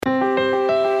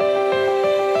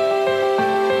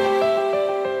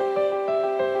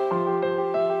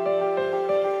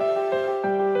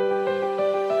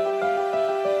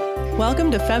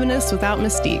Welcome to Feminists Without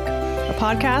Mystique, a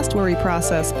podcast where we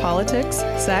process politics,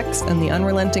 sex, and the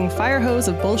unrelenting fire hose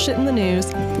of bullshit in the news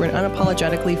through an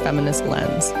unapologetically feminist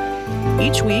lens.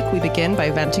 Each week, we begin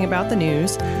by venting about the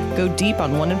news, go deep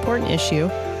on one important issue,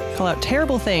 call out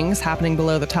terrible things happening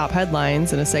below the top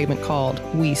headlines in a segment called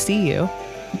We See You,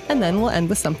 and then we'll end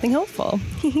with something hopeful.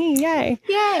 Yay.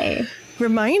 Yay.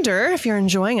 Reminder, if you're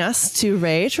enjoying us, to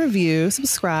rate, review,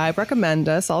 subscribe, recommend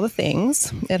us, all the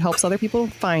things. It helps other people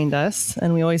find us,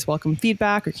 and we always welcome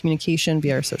feedback or communication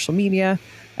via our social media,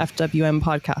 FWM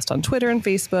Podcast on Twitter and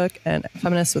Facebook, and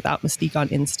Feminists Without Mystique on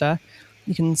Insta.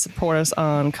 You can support us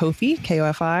on Ko-fi,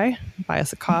 K-O-F-I, buy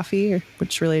us a coffee,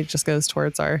 which really just goes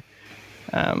towards our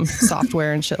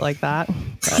software and shit like that.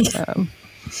 But,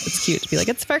 it's cute to be like,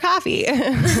 it's for coffee.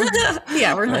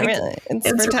 Yeah, we're like,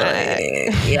 it's for time. Really,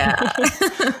 yeah.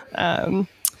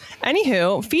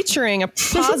 Anywho, featuring a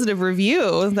positive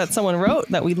review that someone wrote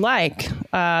that we like.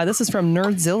 This is from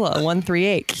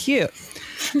Nerdzilla138. Cute.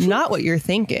 Not what you're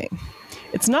thinking.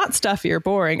 It's not stuffy or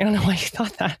boring. I don't know why you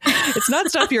thought that. It's not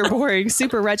stuffy or boring,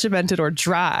 super regimented or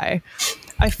dry.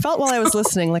 I felt while I was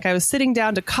listening like I was sitting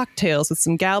down to cocktails with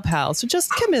some gal pals to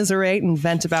just commiserate and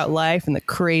vent about life and the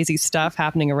crazy stuff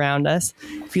happening around us.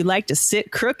 If you like to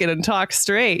sit crooked and talk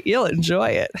straight, you'll enjoy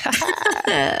it.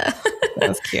 That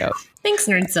was cute. Thanks,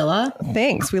 Nerdzilla.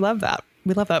 Thanks. We love that.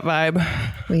 We love that vibe.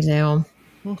 We do.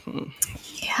 Mm-hmm.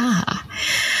 Yeah.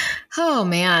 Oh,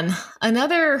 man.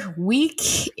 Another week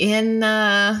in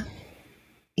the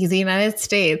United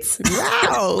States.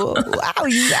 Wow.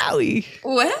 Wowie.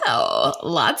 Well,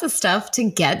 lots of stuff to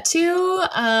get to.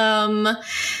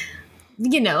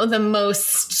 The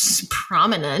most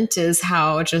prominent is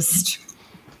how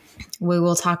we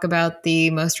will talk about the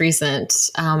most recent,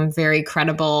 very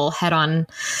credible head-on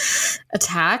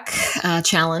attack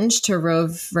challenge to Roe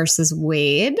versus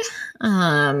Wade.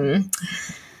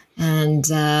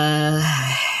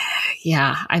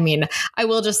 Yeah, I mean, I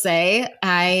will just say,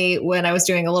 when I was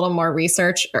doing a little more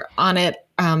research on it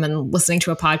and listening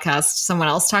to a podcast, someone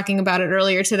else talking about it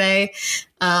earlier today,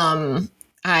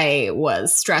 I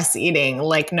was stress eating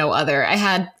like no other. I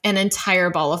had an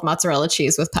entire ball of mozzarella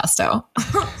cheese with pesto.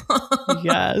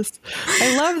 Yes.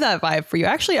 I love that vibe for you.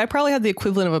 Actually, I probably had the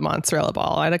equivalent of a mozzarella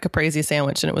ball. I had a caprese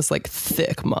sandwich and it was like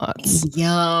thick mozz.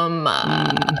 Yum.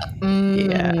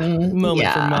 Yeah.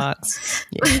 Moment for mozz.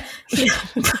 Yeah.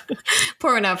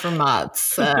 Pouring out for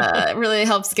mozz. It really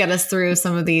helps get us through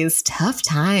some of these tough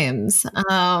times.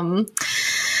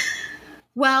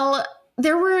 Well,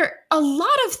 there were a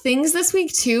lot of things this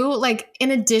week, too, like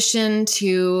in addition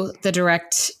to the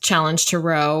direct challenge to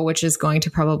Roe, which is going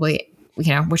to probably,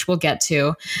 which we'll get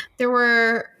to. There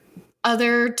were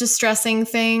other distressing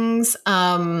things.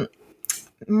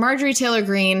 Marjorie Taylor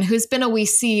Greene, who's been a We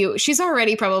See You, she's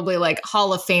already probably like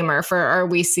Hall of Famer for our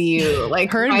We See You.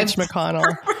 Like her and Mitch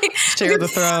McConnell share the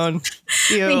throne.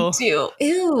 Ew. They do.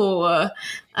 Ew.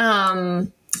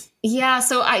 Yeah,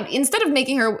 so instead of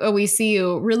making her a We See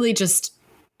You, really just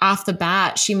off the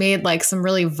bat, she made like some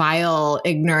really vile,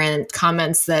 ignorant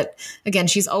comments that, again,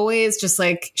 she's always just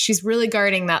like, she's really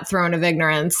guarding that throne of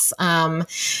ignorance,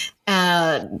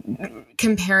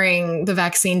 comparing the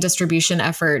vaccine distribution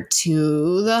effort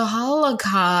to the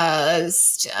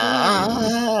Holocaust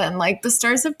and like the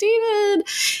Stars of David.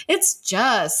 It's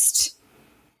just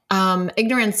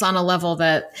ignorance on a level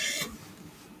that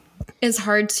is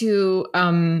hard to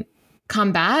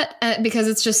combat because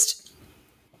it's just,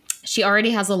 she already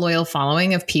has a loyal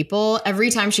following of people. Every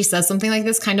time she says something like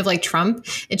this, kind of like Trump,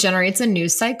 it generates a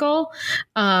news cycle.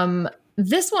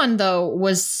 This one, though,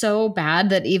 was so bad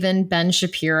that even Ben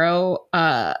Shapiro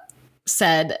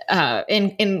said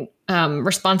in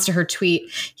response to her tweet,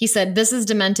 he said, "This is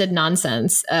demented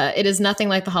nonsense. It is nothing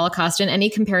like the Holocaust, and any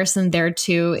comparison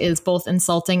thereto is both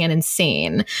insulting and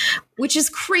insane," which is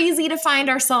crazy to find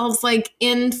ourselves like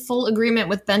in full agreement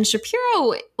with Ben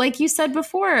Shapiro. Like you said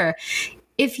before,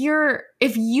 if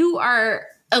you are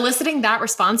eliciting that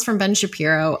response from Ben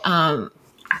Shapiro,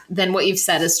 then what you've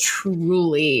said is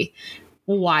truly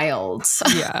wild.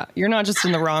 Yeah, you're not just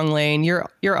in the wrong lane. You're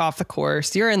off the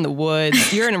course. You're in the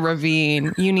woods. You're in a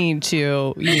ravine. You need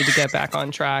to get back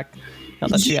on track. Not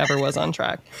that she ever was on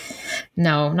track.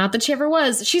 No, not that she ever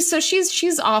was.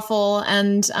 She's awful,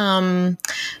 and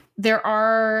there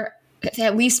are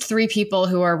at least 3 people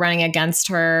who are running against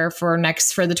her for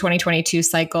the 2022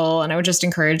 cycle. And I would just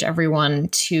encourage everyone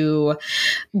to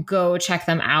go check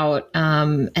them out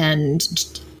and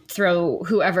throw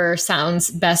whoever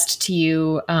sounds best to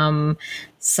you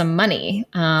some money.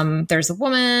 There's a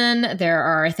woman, there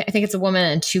are, I think it's a woman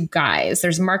and two guys.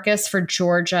 There's Marcus for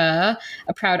Georgia,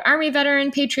 a proud Army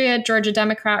veteran, patriot, Georgia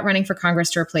Democrat running for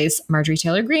Congress to replace Marjorie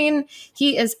Taylor Greene.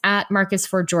 He is at Marcus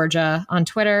for Georgia on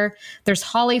Twitter. There's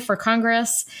Holly for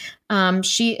Congress.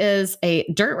 She is a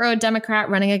dirt road Democrat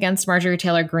running against Marjorie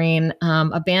Taylor Greene,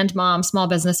 a band mom, small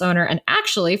business owner, and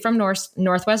actually from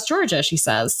Northwest Georgia, she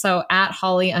says. So at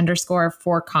Holly _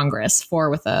 for Congress,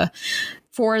 for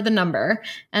the number.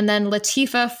 And then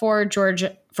Latifa for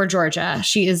Georgia.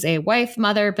 She is a wife,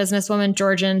 mother, businesswoman,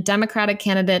 Georgian, Democratic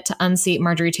candidate to unseat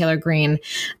Marjorie Taylor Greene.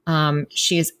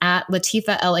 She is at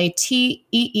Latifa,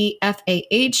 LATEEFAH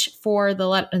for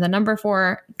the number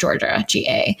for Georgia,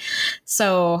 GA.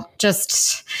 So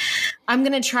just, I'm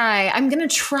going to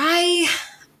try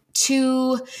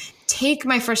to take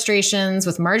my frustrations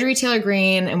with Marjorie Taylor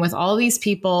Greene and with all these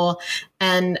people,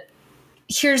 and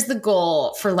here's the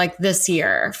goal for like this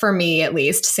year, for me at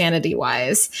least, sanity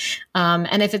wise.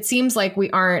 And if it seems like we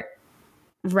aren't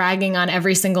ragging on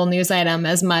every single news item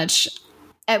as much,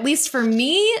 at least for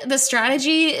me, the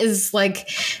strategy is like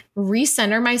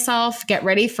recenter myself, get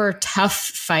ready for tough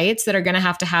fights that are going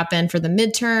to happen for the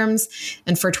midterms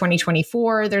and for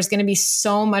 2024. There's going to be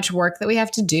so much work that we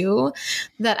have to do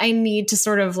that I need to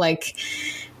sort of like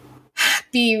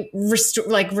be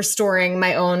restoring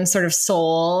my own sort of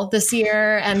soul this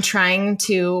year and trying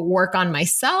to work on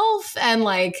myself and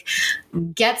like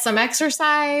get some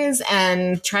exercise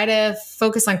and try to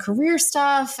focus on career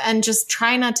stuff and just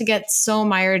try not to get so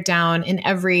mired down in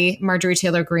every Marjorie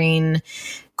Taylor Greene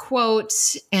quote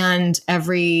and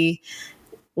every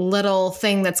little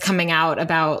thing that's coming out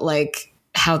about like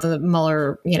how the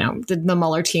Mueller, the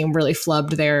Mueller team really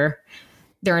flubbed their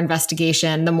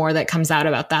investigation. The more that comes out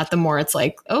about that, the more it's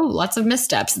like, oh, lots of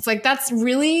missteps. It's like, that's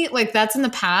really like, that's in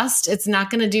the past. It's not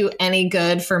going to do any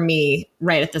good for me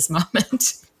right at this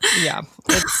moment. Yeah.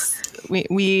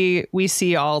 We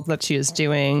see all that she is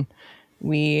doing.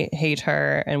 We hate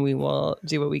her and we will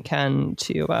do what we can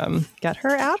to get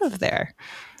her out of there.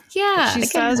 Yeah. She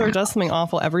says or does something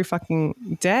awful every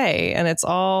fucking day. And it's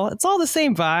all the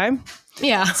same vibe.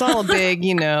 Yeah. It's all a big,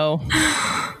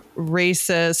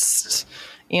 racist,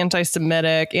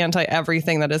 anti-Semitic,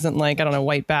 anti-everything that isn't like, I don't know,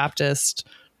 white Baptist,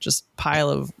 just pile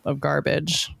of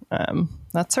garbage.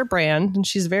 That's her brand. And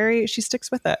she sticks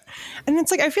with it. And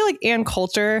it's like, I feel like Ann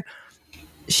Coulter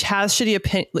has such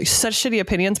shitty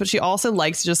opinions, but she also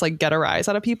likes to just like get a rise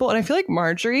out of people. And I feel like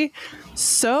Marjorie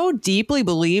so deeply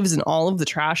believes in all of the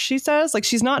trash she says. Like,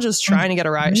 she's not just trying to get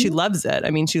a rise. She loves it. I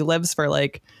mean, she lives for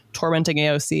like tormenting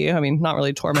AOC. I mean, not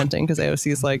really tormenting because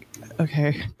AOC is like,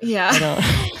 okay. Yeah.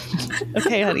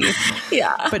 Okay, honey.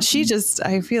 Yeah. But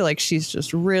I feel like she's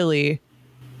just really,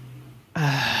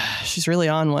 she's really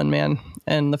on one, man.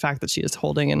 And the fact that she is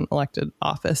holding an elected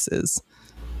office is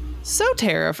so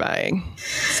terrifying.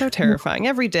 So terrifying.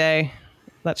 Every day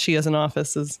that she is in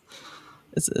office is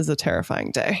a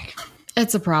terrifying day.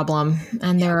 It's a problem.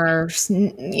 And there are,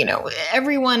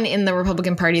 everyone in the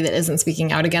Republican Party that isn't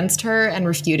speaking out against her and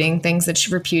refuting things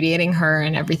repudiating her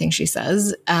and everything she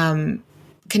says,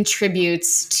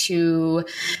 contributes to,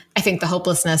 I think, the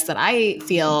hopelessness that I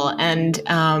feel. And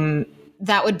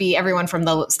that would be everyone from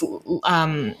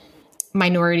the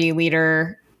minority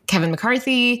leader, Kevin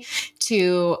McCarthy,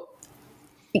 to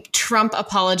Trump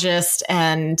apologist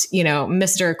and,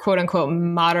 Mr. quote unquote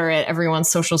moderate, everyone's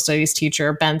social studies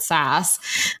teacher, Ben Sass.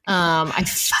 I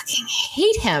fucking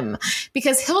hate him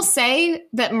because he'll say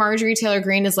that Marjorie Taylor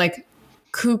Greene is like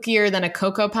kookier than a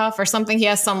Cocoa Puff or something. He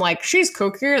has some like, she's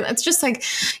kookier. It's just like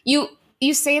you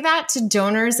say that to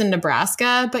donors in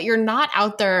Nebraska, but you're not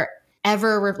out there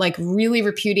ever like really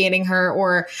repudiating her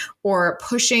or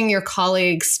pushing your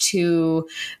colleagues to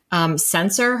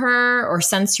censor her or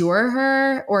censure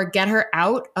her or get her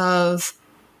out of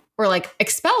or like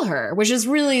expel her, which is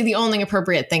really the only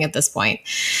appropriate thing at this point.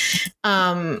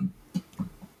 Paul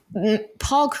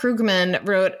Krugman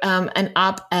wrote an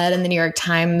op-ed in the New York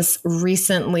Times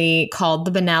recently called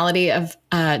 "The Banality of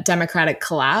Democratic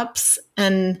Collapse."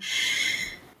 And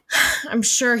I'm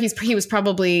sure he was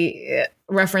probably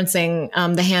referencing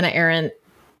the Hannah Arendt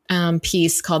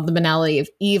piece called "The Banality of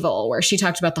Evil," where she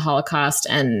talked about the Holocaust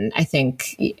and I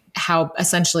think how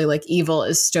essentially like evil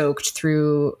is stoked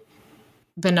through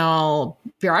banal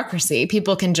bureaucracy.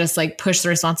 People can just like push the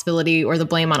responsibility or the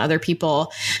blame on other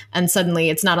people. And suddenly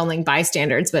it's not only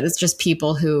bystanders, but it's just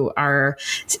people who are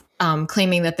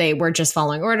claiming that they were just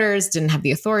following orders, didn't have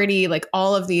the authority, like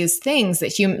all of these things that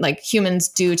humans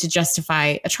do to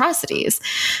justify atrocities.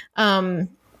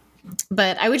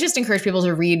 But I would just encourage people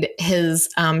to read his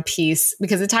piece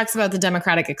because it talks about the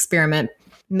democratic experiment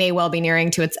may well be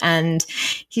nearing to its end.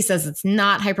 He says it's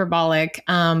not hyperbolic,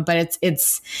 but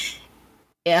it's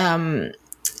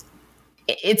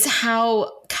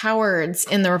how cowards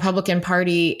in the Republican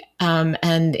Party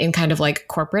and in kind of like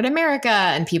corporate America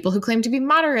and people who claim to be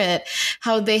moderate,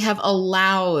 how they have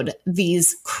allowed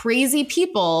these crazy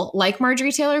people like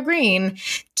Marjorie Taylor Greene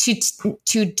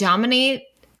to dominate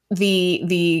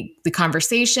the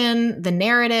conversation, the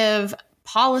narrative,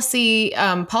 policy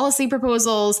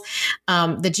proposals.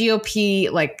 The GOP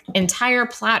like entire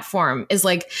platform is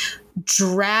like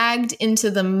dragged into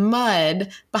the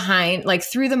mud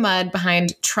through the mud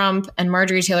behind Trump and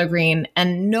Marjorie Taylor Greene,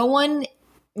 and no one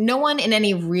in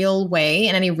any real way,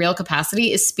 in any real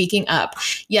capacity, is speaking up.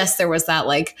 Yes, there was that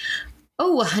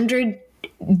 100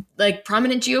 like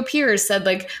prominent GOPers said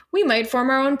like we might form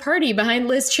our own party behind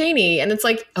Liz Cheney, and it's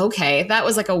like, okay, that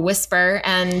was like a whisper,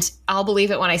 and I'll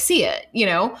believe it when I see it.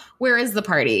 Where is the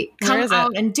party? Come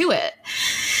out and do it.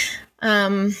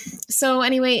 So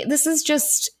anyway, this is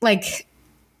just like,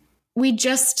 we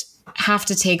just have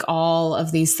to take all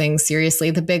of these things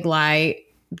seriously. The big lie,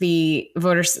 the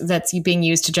voters that's being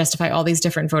used to justify all these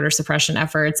different voter suppression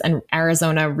efforts, and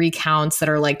Arizona recounts that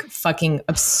are like fucking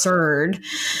absurd.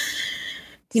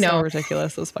 So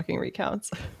ridiculous, those fucking recounts.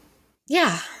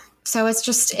 Yeah. So it's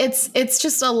just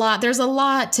a lot. There's a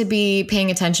lot to be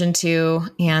paying attention to.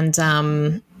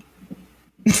 And,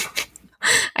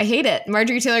 I hate it.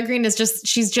 Marjorie Taylor Greene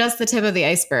she's just the tip of the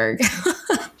iceberg.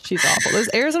 She's awful. Those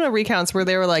Arizona recounts where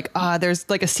they were like, there's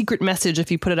like a secret message if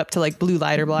you put it up to like blue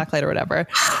light or black light or whatever.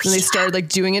 And they started like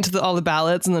doing it to all the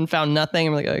ballots and then found nothing.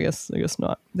 I'm like, I guess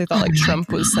not. They thought like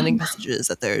Trump was sending messages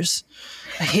that there's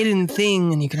a hidden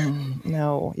thing and you can,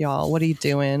 no, y'all, what are you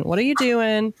doing? What are you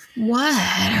doing? What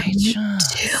are you doing?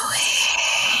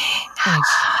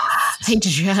 I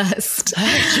just.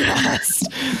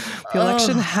 The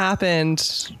election happened.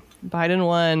 Biden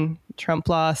won. Trump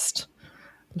lost.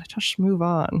 Let's just move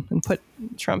on and put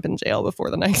Trump in jail before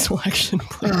the next election,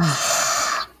 please.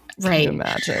 Right. Can you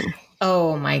imagine?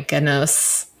 Oh my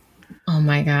goodness. Oh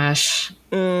my gosh.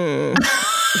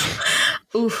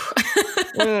 Oof.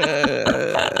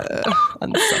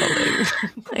 Unsettling.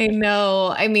 I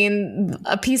know. I mean,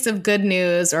 a piece of good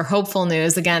news or hopeful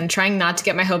news, again, trying not to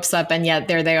get my hopes up, and yet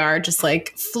there they are, just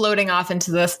like floating off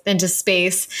into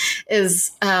space,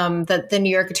 is that the New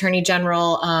York Attorney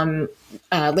General,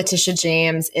 Letitia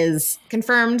James, is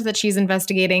confirmed that she's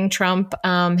investigating Trump,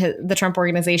 the Trump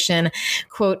Organization,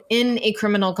 quote, in a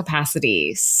criminal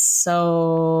capacity.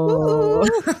 So,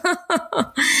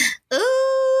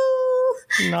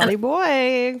 naughty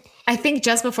boy. I think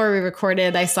just before we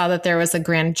recorded, I saw that there was a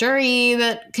grand jury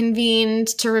that convened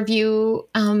to review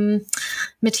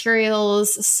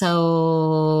materials.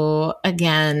 So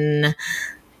again,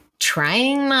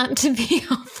 trying not to be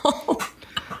hopeful.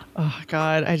 Oh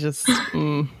God, I just,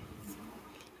 I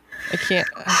can't.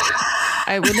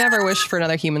 I would never wish for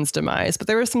another human's demise. But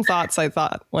there were some thoughts I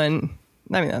thought when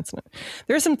he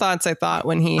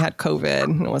had COVID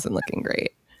and it wasn't looking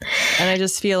great. And I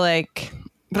just feel like,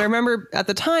 but I remember at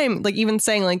the time, like even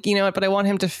saying like, you know what, but I want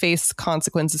him to face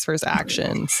consequences for his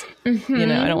actions. Mm-hmm.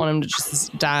 I don't want him to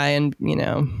just die and,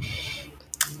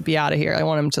 be out of here. I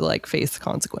want him to like face the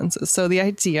consequences. So the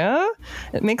idea,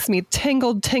 it makes me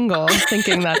tingle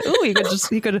thinking that,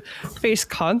 he could face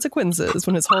consequences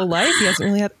when his whole life he hasn't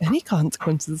really had any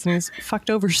consequences, and he's fucked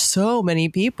over so many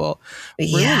people,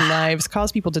 ruined lives,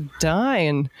 caused people to die,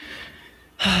 and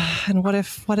what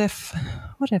if there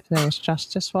was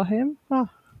justice for him? Oh,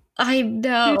 I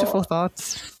know. Beautiful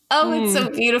thoughts. Oh, it's so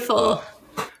beautiful.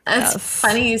 It's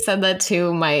funny you said that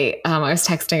too. I was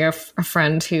texting a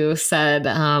friend who said,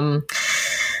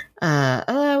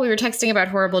 we were texting about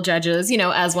horrible judges,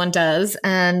 as one does.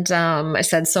 And I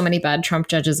said, so many bad Trump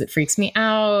judges, it freaks me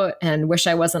out, and wish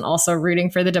I wasn't also rooting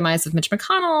for the demise of Mitch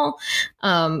McConnell.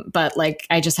 But like,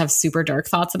 I just have super dark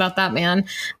thoughts about that man.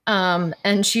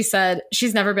 And she said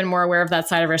she's never been more aware of that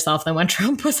side of herself than when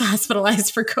Trump was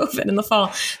hospitalized for COVID in the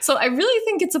fall. So I really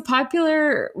think it's a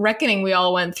popular reckoning we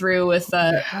all went through with,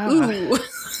 ooh.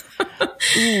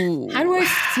 How do I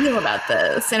feel about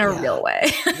this in a real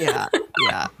way? Yeah.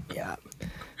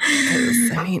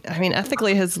 I mean,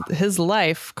 ethically, his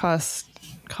life cost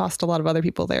a lot of other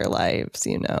people their lives.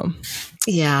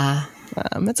 Yeah.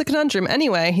 It's a conundrum.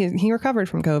 Anyway, he recovered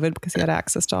from COVID because he had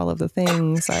access to all of the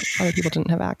things that other people didn't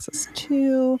have access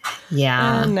to.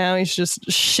 Yeah. And now he's just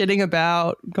shitting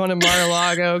about, going to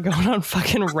Mar-a-Lago, going on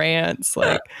fucking rants,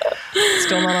 like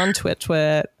still not on Twit.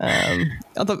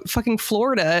 Although fucking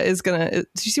Florida is gonna, do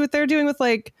you see what they're doing with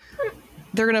like,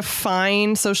 they're gonna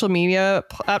fine social media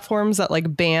platforms that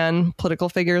like ban political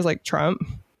figures like Trump.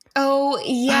 Oh,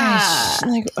 yeah.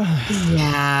 Like, ugh,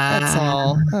 Yeah. that's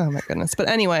all. Oh my goodness. But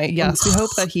anyway, yes, we hope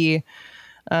that he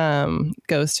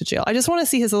goes to jail. I just want to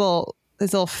see his little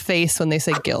face when they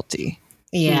say guilty.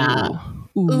 Yeah.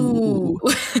 Ooh.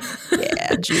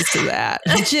 Yeah, jizz to that.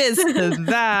 Jizz to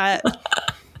that.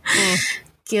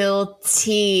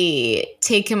 Guilty.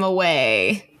 Take him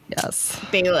away. Yes.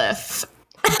 Bailiff.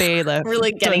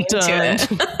 Really getting into it.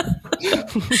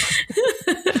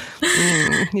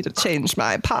 Need to change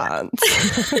my pants.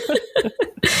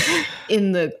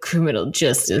 In the criminal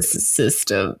justice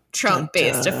system,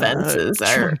 Trump-based offenses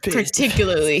are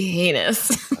particularly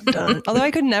heinous. Although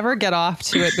I could never get off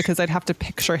to it because I'd have to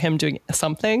picture him doing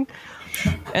something.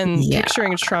 And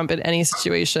picturing Trump in any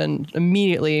situation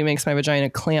immediately makes my vagina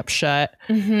clamp shut.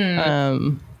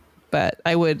 Mm-hmm. But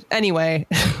I would anyway,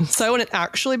 so I wouldn't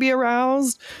actually be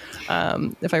aroused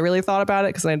if I really thought about it,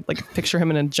 because I'd like picture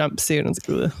him in a jumpsuit and it's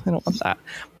like, I don't want that.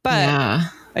 But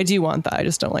I do want that. I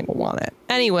just don't want it.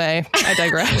 Anyway, I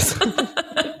digress.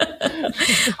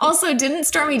 Also, didn't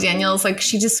Stormy Daniels, like,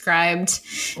 she described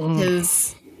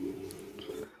his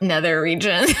nether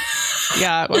region?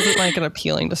 Yeah, it wasn't like an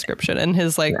appealing description. And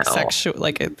his sexual,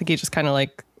 like, I think he just kind of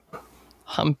like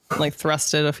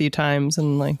thrusted a few times,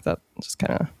 and like that just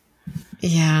kind of.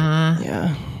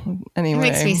 Yeah. Anyway. It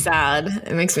makes me sad.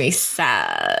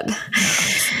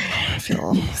 I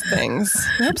feel things.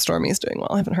 I hope Stormy's doing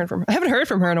well. I haven't heard from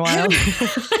her in a while.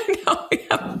 I know.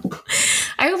 Yeah.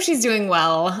 I hope she's doing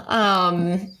well.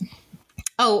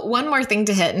 One more thing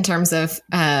to hit in terms of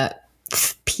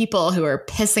people who are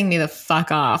pissing me the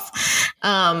fuck off.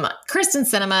 Kyrsten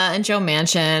Sinema and Joe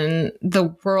Manchin, the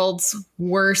world's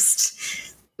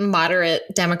worst moderate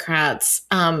Democrats,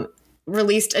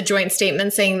 released a joint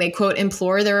statement saying they, quote,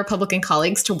 implore their Republican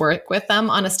colleagues to work with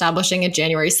them on establishing a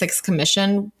January 6th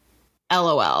commission.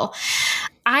 LOL.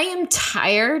 I am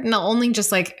tired, not only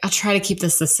just like, I'll try to keep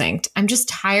this succinct. I'm just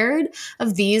tired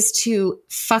of these two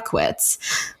fuckwits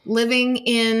living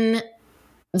in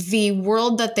the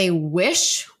world that they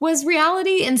wish was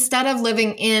reality instead of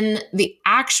living in the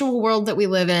actual world that we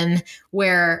live in,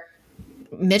 where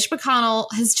Mitch McConnell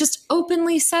has just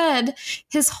openly said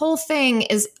his whole thing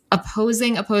is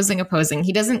opposing.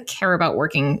 He doesn't care about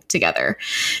working together.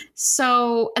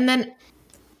 So, and then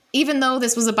even though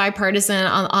this was a bipartisan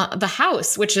on the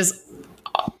House, which is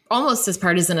almost as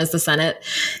partisan as the Senate,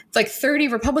 it's like 30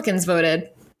 Republicans voted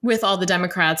with all the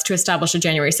Democrats to establish a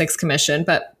January 6th commission,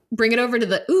 but bring it over to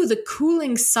the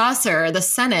cooling saucer, the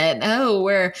Senate. Oh,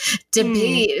 where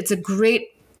debate, it's a great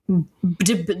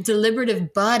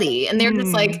deliberative body. And they're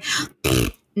just like,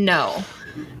 no.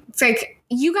 It's like,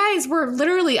 you guys were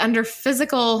literally under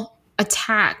physical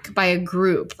attack by a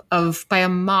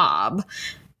mob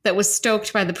that was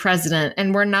stoked by the president,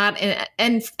 and we're not,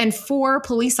 and 4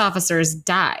 police officers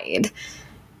died.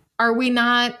 We're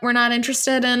not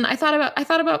interested in, I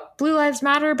thought about Blue Lives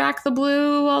Matter, Back the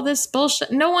Blue, all this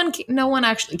bullshit. No one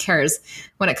actually cares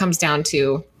when it comes down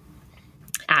to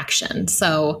action.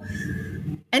 So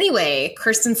anyway,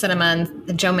 Kyrsten Sinema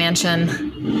and Joe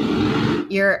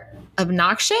Manchin, you're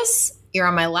obnoxious. You were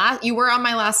on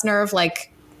my last nerve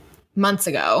like months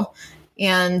ago,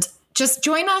 and just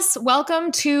join us.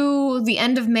 Welcome to the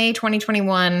end of May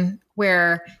 2021,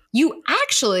 where you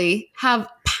actually have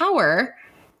power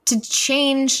to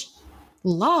change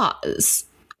laws.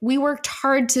 We worked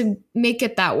hard to make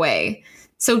it that way.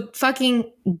 So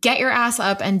fucking get your ass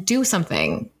up and do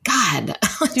something. God.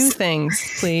 Do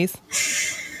things, please.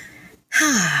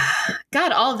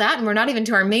 God, all that, and we're not even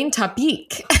to our main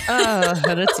topic.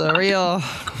 But it's a real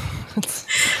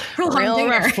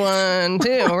rough one,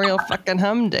 too. A real fucking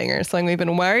humdinger. Something we've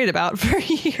been worried about for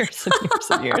years and years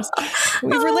and years.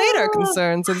 We've relayed our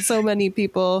concerns, and so many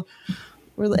people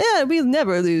were like, we'll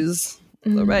never lose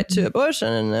the right to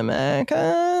abortion in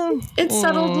America. It's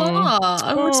settled law.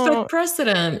 I would expect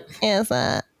precedent. Is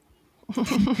that? We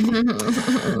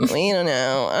don't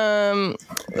know.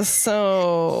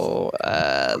 So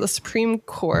the Supreme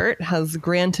Court has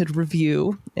granted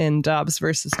review in Dobbs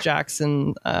versus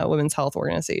Jackson Women's Health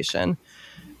Organization,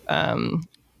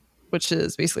 which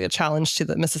is basically a challenge to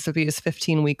the Mississippi's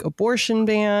 15-week abortion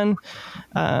ban.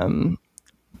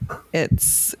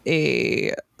 It's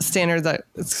a standard that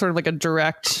it's sort of like a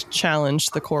direct challenge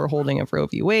to the core holding of Roe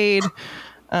v. Wade.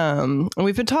 And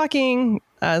we've been talking,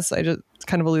 as I just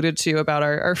kind of alluded to, about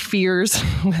our fears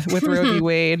with Roe v.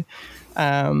 Wade. We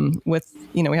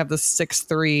have the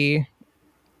 6-3,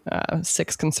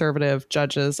 6 conservative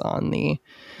judges on the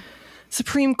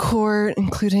Supreme Court,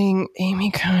 including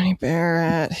Amy Coney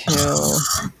Barrett, who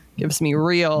gives me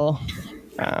real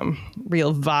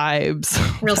real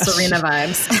vibes. Real Serena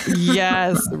vibes.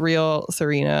 Yes, real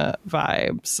Serena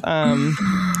vibes.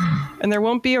 And there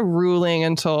won't be a ruling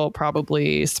until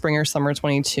probably spring or summer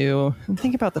 22. And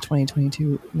think about the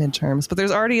 2022 midterms. But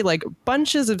there's already like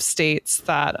bunches of states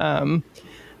that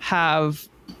have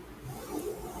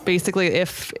basically,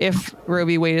 if Roe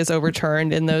v. Wade is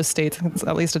overturned in those states, I think it's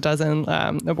at least a dozen,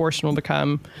 abortion will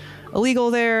become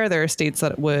illegal there. There are states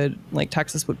that would, like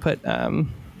Texas, would put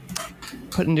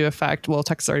into effect. Well,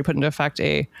 Texas already put into effect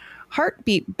a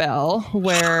heartbeat bill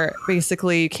where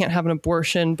basically you can't have an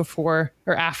abortion before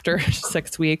or after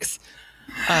 6 weeks,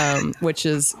 which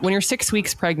is when you're 6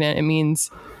 weeks pregnant. It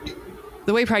means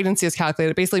the way pregnancy is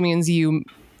calculated, it basically means you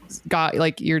got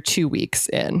like you're 2 weeks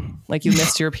in, like you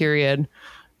missed your period.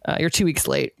 You're 2 weeks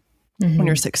late when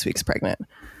you're 6 weeks pregnant,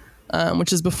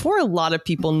 which is before a lot of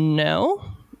people know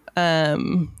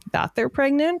that they're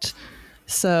pregnant.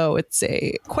 So it's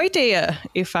quite a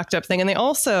fucked up thing. And they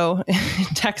also, in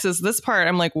Texas, this part,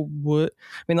 I'm like, what?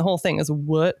 I mean, the whole thing is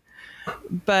what?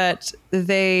 But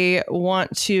they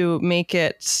want to make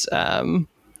it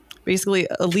basically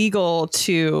illegal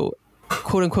to,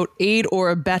 quote unquote, aid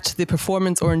or abet the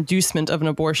performance or inducement of an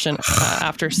abortion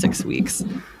after 6 weeks.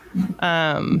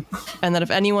 And that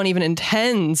if anyone even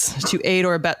intends to aid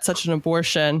or abet such an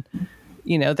abortion,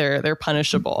 you know, they're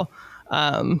punishable.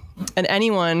 And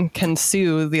anyone can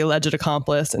sue the alleged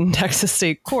accomplice in Texas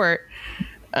state court.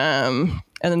 And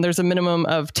then there's a minimum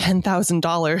of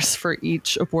 $10,000 for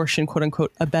each abortion, quote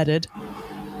unquote, abetted.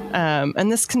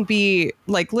 And this can be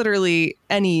like literally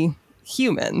any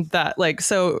human that like,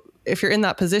 so if you're in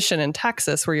that position in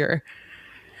Texas where you're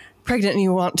pregnant and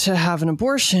you want to have an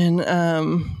abortion,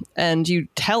 and you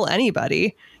tell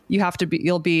anybody,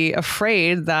 you'll be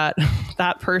afraid that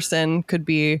that person could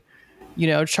be, you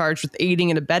know, charged with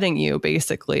aiding and abetting you,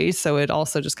 basically. So it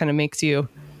also just kind of makes you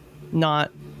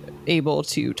not able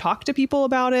to talk to people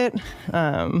about it,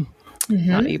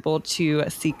 not able to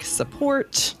seek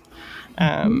support.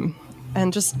 And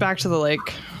just back to the like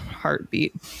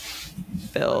heartbeat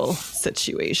bill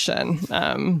situation.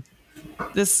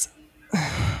 This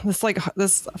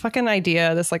fucking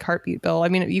idea, this like heartbeat bill. I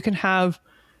mean, you can have,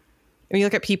 I mean, you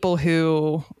look at people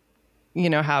who, you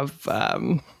know, have,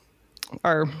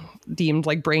 are deemed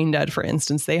like brain dead, for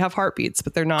instance. They have heartbeats,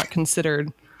 but they're not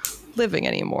considered living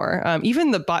anymore.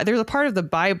 Even there's a part of the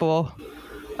Bible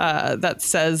that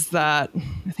says that,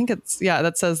 I think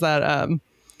that says that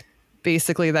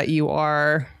basically that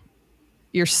your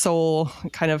soul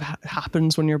kind of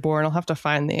happens when you're born. I'll have to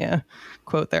find the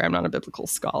quote there. I'm not a biblical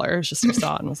scholar. It's just I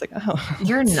saw it and was like, oh.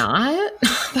 You're not?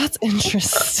 That's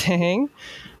interesting.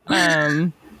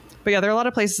 But yeah, there are a lot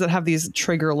of places that have these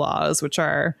trigger laws, which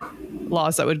are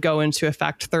laws that would go into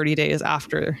effect 30 days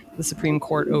after the Supreme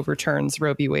Court overturns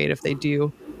Roe v. Wade, if they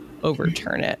do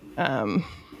overturn it.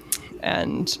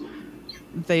 And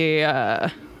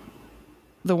the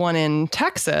one in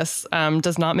Texas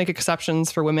does not make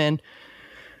exceptions for women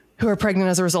who are pregnant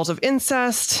as a result of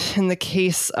incest in the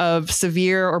case of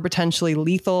severe or potentially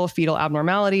lethal fetal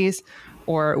abnormalities,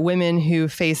 or women who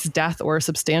face death or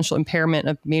substantial impairment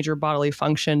of major bodily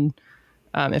function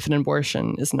if an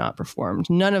abortion is not performed.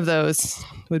 None of those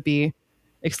would be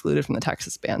excluded from the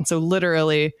Texas ban. So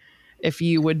literally, if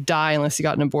you would die unless you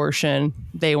got an abortion,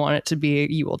 they want it to be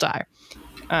you will die,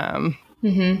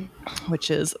 which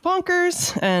is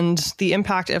bonkers. And the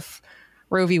impact if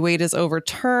Roe v. Wade is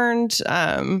overturned,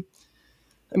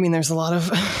 I mean, there's a lot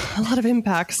of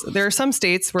impacts. There are some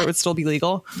states where it would still be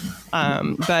legal,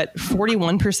 but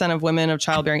 41% of women of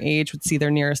childbearing age would see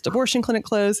their nearest abortion clinic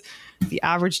close. The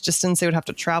average distance they would have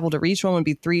to travel to reach one would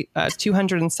be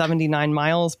 279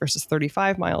 miles versus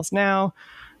 35 miles now.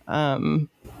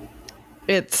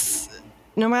 It's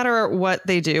no matter what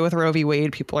they do with Roe v.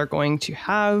 Wade, people are going to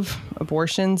have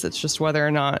abortions. It's just whether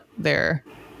or not they're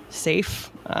safe.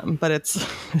 But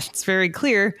it's very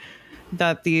clear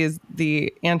that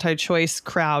the anti-choice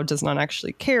crowd does not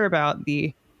actually care about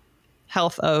the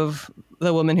health of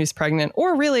the woman who's pregnant,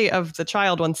 or really of the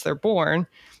child once they're born,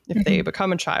 if they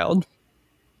become a child.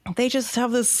 They just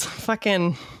have this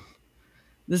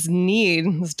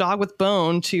need, this dog with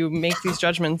bone to make these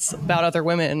judgments about other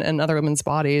women and other women's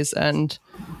bodies. And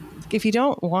if you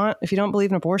don't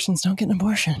believe in abortions, don't get an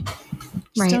abortion.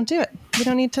 Just don't do it. We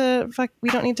don't need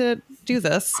to do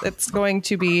this. It's going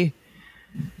to be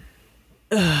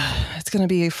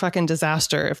a fucking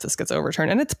disaster if this gets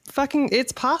overturned. And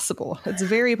it's possible. It's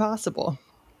very possible.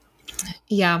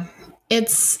 Yeah.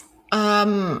 It's,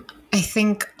 I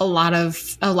think a lot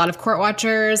of court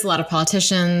watchers, a lot of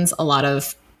politicians, a lot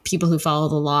of people who follow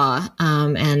the law,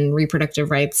 and reproductive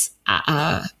rights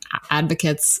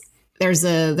advocates there's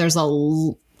a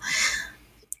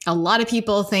lot of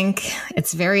people think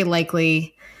it's very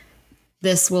likely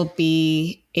this will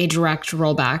be a direct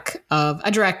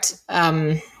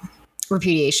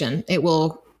repudiation. It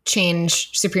will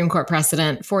change Supreme Court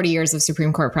precedent, 40 years of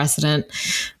Supreme Court precedent.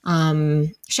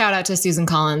 Shout out to Susan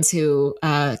Collins, who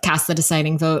cast the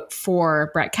deciding vote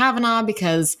for Brett Kavanaugh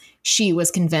because she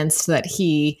was convinced that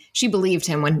she believed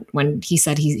him when he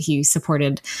said he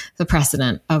supported the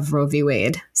precedent of Roe v.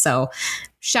 Wade. So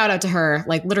shout out to her,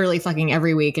 like literally fucking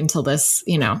every week until this,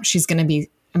 she's going to be,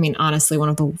 I mean, honestly, one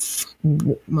of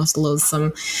the most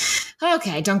loathsome.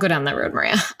 Okay, don't go down that road,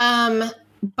 Maria.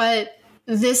 But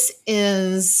this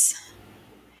is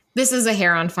a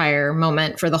hair on fire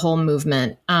moment for the whole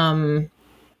movement.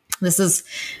 This is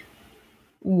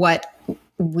what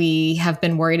we have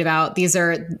been worried about. These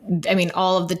are, I mean,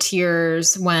 all of the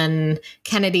tears when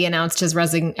Kennedy announced his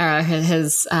retirement.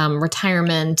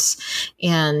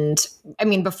 And I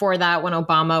mean, before that, when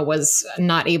Obama was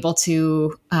not able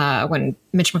to, when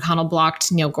Mitch McConnell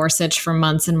blocked Neil Gorsuch for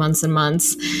months and months and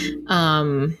months.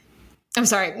 I'm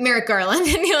sorry, Merrick Garland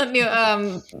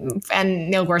and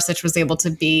Neil Gorsuch was able to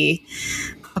be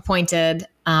appointed.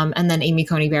 And then Amy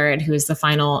Coney Barrett, who is the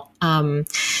final.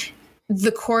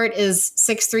 The court is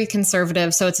 6-3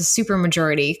 conservative, so it's a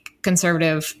supermajority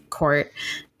conservative court.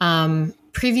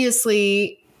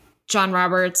 Previously, John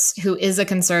Roberts, who is a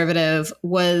conservative,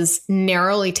 was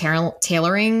narrowly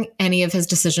tailoring any of his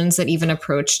decisions that even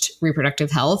approached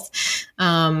reproductive health.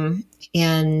 And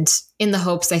in the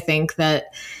hopes, I think,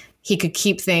 that he could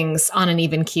keep things on an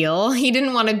even keel. He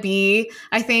didn't want to be,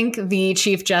 I think, the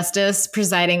Chief Justice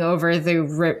presiding over the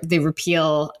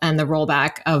repeal and the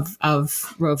rollback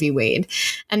of Roe v. Wade.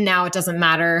 And now it doesn't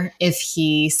matter if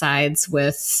he sides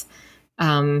with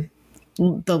the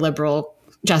liberal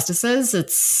justices.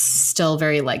 It's still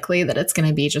very likely that it's going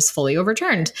to be just fully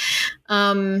overturned.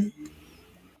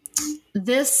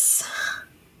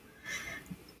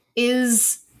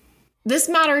 This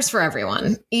matters for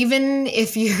everyone, even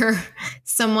if you're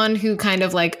someone who kind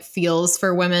of like feels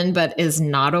for women, but is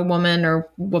not a woman or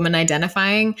woman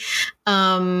identifying.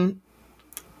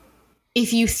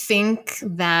 If you think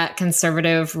that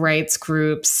conservative rights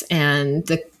groups and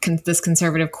this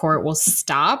conservative court will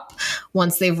stop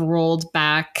once they've rolled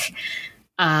back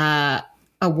a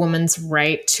woman's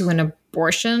right to an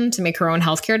abortion to make her own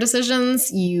healthcare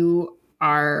decisions, you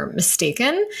are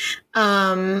mistaken.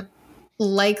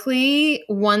 Likely,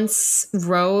 once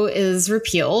Roe is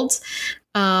repealed,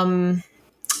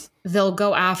 they'll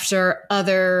go after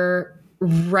other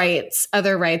rights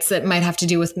that might have to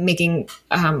do with making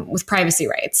with privacy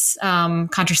rights,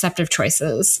 contraceptive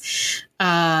choices.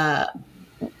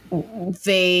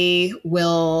 They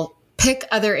will pick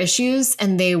other issues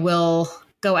and they will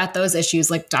go at those issues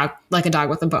like a dog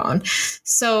with a bone.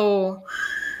 So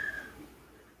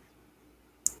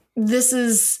this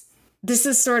is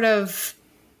sort of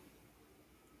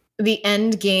the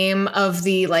end game of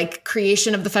the like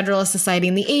creation of the Federalist Society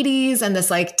in the 80s and this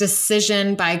like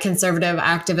decision by conservative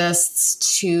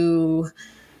activists to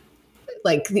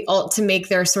make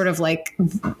their sort of like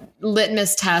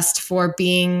litmus test for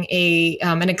being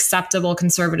an acceptable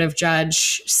conservative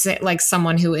judge, like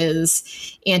someone who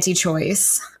is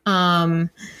anti-choice.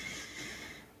 But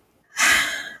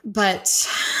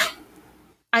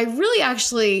I really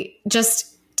actually, just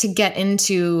to get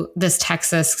into this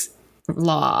Texas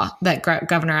law that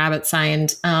Governor Abbott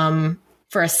signed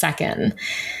for a second,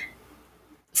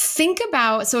 think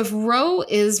about, so if Roe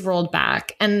is rolled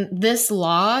back and this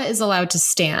law is allowed to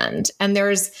stand, and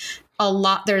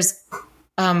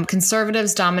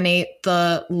conservatives dominate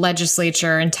the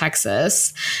legislature in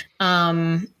Texas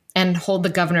and hold the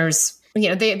governor's,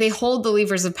 they hold the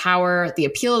levers of power. The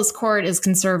appeals court is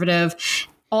conservative.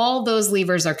 All those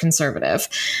levers are conservative.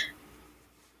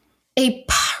 A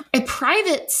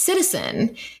private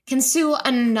citizen can sue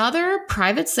another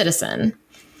private citizen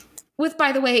with,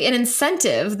 by the way, an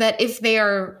incentive that if they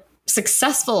are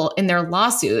successful in their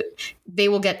lawsuit, they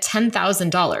will get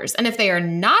 $10,000. And if they are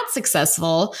not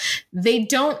successful, they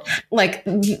don't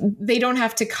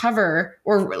have to cover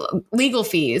or legal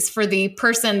fees for the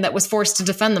person that was forced to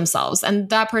defend themselves. And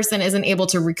that person isn't able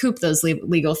to recoup those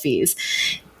legal fees.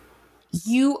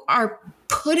 You are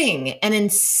putting an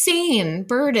insane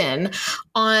burden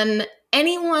on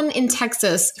anyone in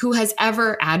Texas who has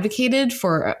ever advocated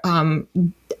for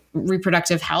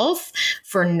reproductive health,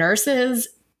 for nurses,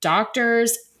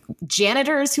 doctors,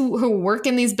 janitors who work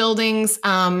in these buildings,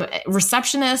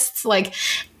 receptionists. Like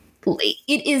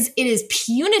it is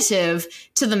punitive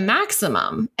to the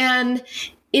maximum. And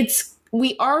it's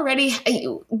we already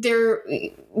there.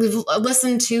 We've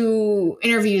listened to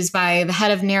interviews by the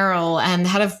head of NARAL and the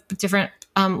head of different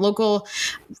local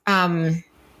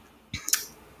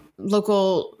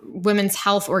women's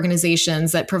health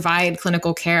organizations that provide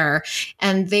clinical care.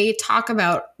 And they talk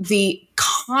about the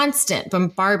constant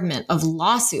bombardment of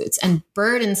lawsuits and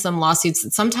burdensome lawsuits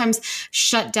that sometimes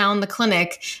shut down the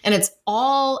clinic. And it's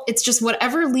just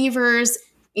whatever levers,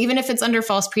 even if it's under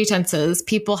false pretenses,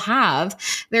 people have,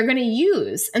 they're going to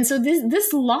use. And so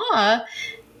this law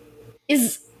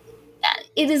it's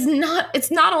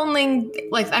not only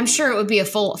like, I'm sure it would be a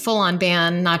full on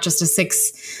ban, not just a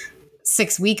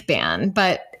six week ban,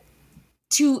 but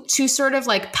to sort of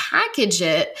like package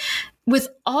it with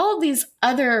all these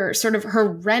other sort of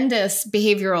horrendous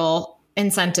behavioral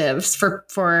incentives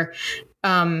for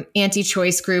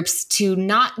anti-choice groups to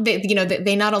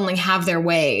they not only have their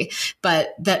way,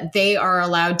 but that they are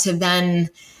allowed to then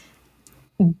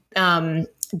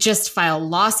just file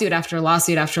lawsuit after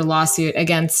lawsuit after lawsuit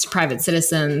against private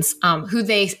citizens who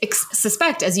they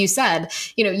suspect, as you said,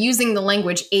 using the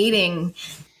language aiding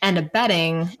and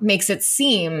abetting makes it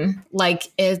seem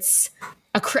like it's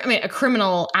a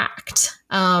criminal act.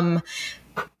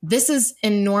 This is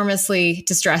enormously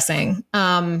distressing.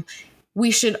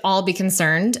 We should all be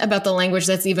concerned about the language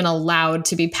that's even allowed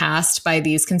to be passed by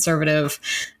these conservative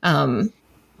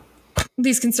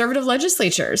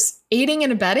legislatures. Aiding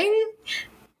and abetting.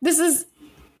 This is,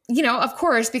 of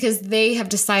course, because they have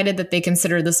decided that they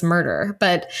consider this murder,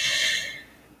 but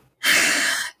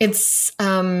it's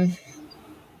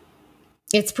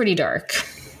pretty dark.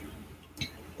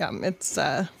 Yeah,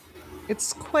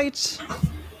 it's quite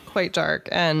dark.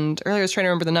 And earlier I was trying to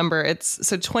remember the number. It's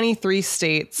 23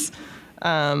 states.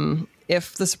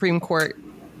 If the Supreme Court,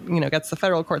 gets the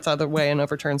federal courts out of the way and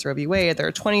overturns Roe v. Wade, there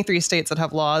are 23 states that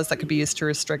have laws that could be used to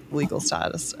restrict the legal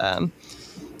status of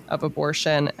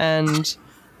abortion. And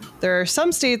there are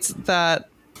some states that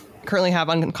currently have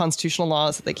unconstitutional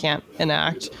laws that they can't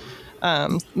enact.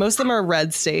 Most of them are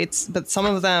red states, but some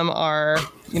of them are,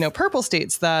 purple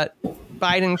states that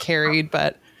Biden carried,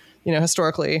 but,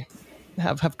 historically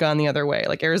have gone the other way,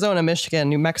 like Arizona, Michigan,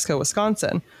 New Mexico,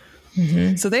 Wisconsin.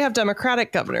 Mm-hmm. So they have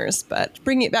Democratic governors, but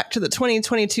bringing it back to the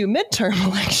 2022 midterm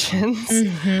elections,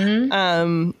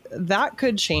 mm-hmm. That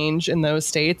could change in those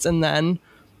states. And then,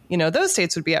 those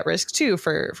states would be at risk too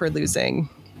for losing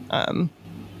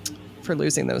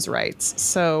those rights.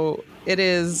 So it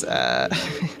is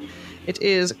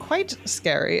quite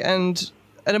scary. And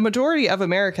a majority of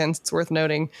Americans, it's worth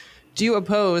noting, do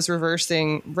oppose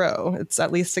reversing Roe. It's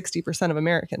at least 60% of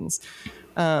Americans.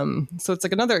 So it's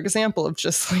like another example of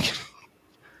just like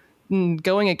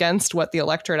going against what the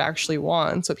electorate actually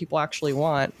wants, what people actually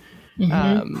want.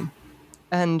 Mm-hmm.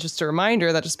 And just a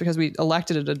reminder that just because we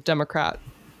elected a Democrat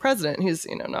president, who's,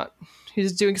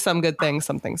 he's doing some good things,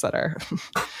 some things that are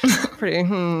pretty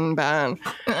bad.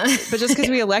 But just because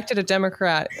we elected a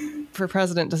Democrat for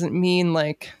president doesn't mean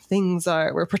like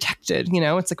we're protected.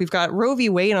 It's like we've got Roe v.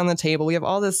 Wade on the table. We have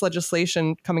all this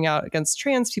legislation coming out against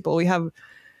trans people. We have,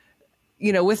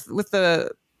 with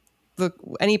the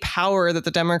any power that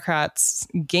the Democrats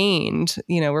gained,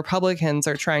 Republicans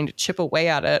are trying to chip away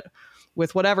at it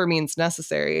with whatever means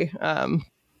necessary.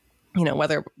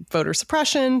 Whether voter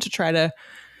suppression to try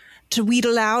to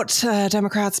wheedle out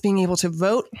Democrats being able to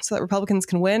vote so that Republicans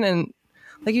can win. And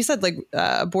like you said,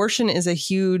 abortion is a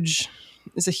huge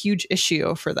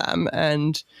issue for them.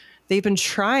 And they've been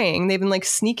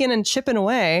sneaking and chipping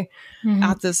away mm-hmm.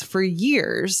 at this for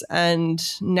years. And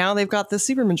now they've got the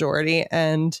supermajority,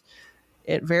 and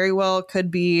it very well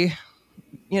could be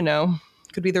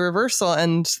the reversal.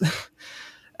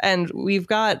 And we've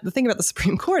got the thing about the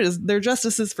Supreme Court is they're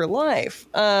justices for life.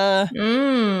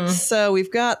 So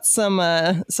we've got some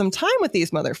time with these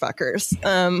motherfuckers.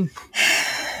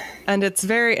 And it's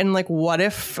what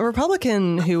if a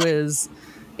Republican who is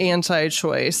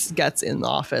anti-choice gets in the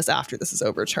office after this is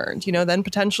overturned? Then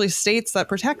potentially states that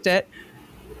protect it.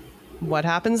 What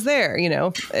happens there?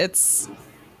 It's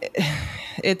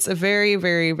a very,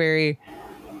 very, very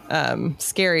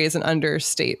scary is an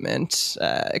understatement.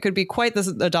 It could be quite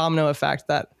a domino effect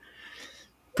that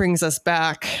brings us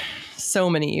back so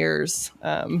many years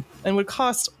and would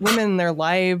cost women their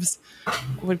lives,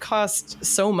 would cost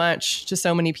so much to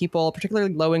so many people,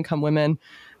 particularly low-income women.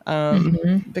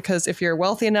 Mm-hmm. Because if you're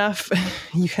wealthy enough,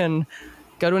 you can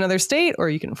go to another state or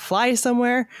you can fly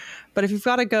somewhere. But if you've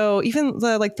got to go even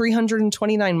the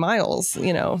 329 miles,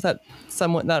 that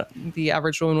the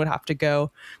average woman would have to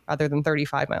go rather than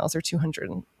 35 miles or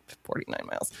 249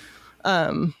 miles.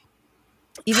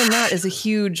 Even that is a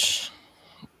huge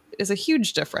is a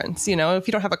huge difference. You know, if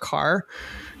you don't have a car,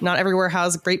 not everywhere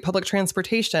has great public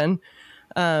transportation.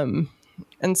 And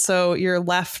so you're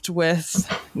left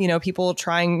with, you know, people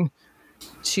trying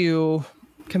to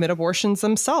commit abortions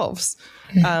themselves,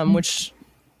 which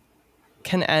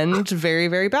can end very,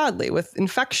 very badly with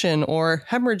infection or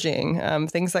hemorrhaging,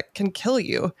 things that can kill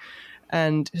you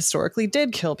and historically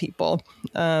did kill people.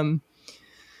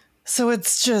 So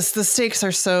it's just, the stakes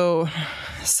are so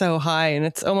high, and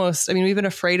it's almost, I mean, we've been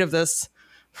afraid of this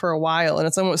for a while, and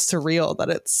it's almost surreal that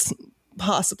it's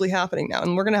possibly happening now.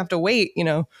 And we're going to have to wait, you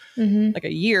know, like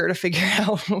a year to figure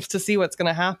out, to see what's going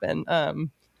to happen.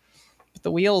 But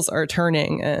the wheels are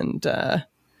turning, and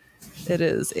it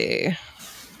is a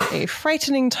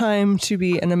frightening time to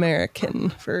be an American,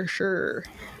 for sure.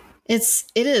 It's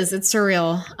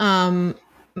surreal.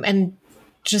 And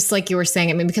just like you were saying,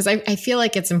 I mean, because I feel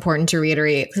like it's important to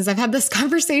reiterate, because I've had this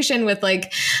conversation with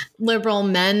like liberal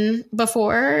men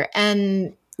before,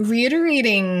 and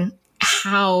reiterating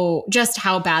how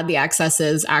bad the access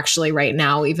is actually right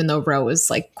now, even though Roe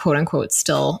is like, quote unquote,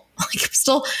 still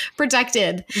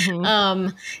protected.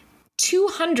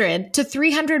 200 to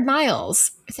 300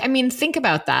 miles. I mean, think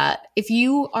about that. If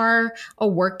you are a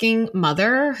working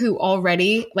mother who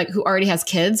already has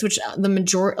kids, which the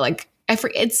majority, like,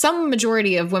 it's some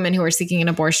majority of women who are seeking an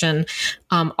abortion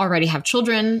already have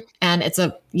children, and it's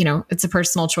a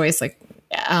personal choice. Like,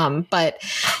 but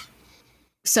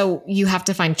so you have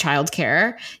to find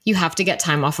childcare. You have to get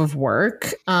time off of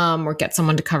work, or get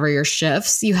someone to cover your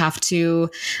shifts. You have to,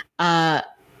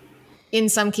 in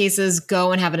some cases,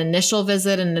 go and have an initial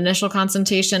visit, an initial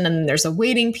consultation, and there's a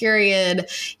waiting period.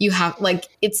 You have, like,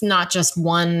 it's not just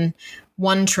one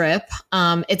trip.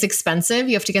 It's expensive.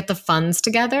 You have to get the funds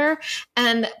together.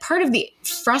 And part of the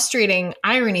frustrating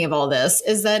irony of all this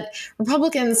is that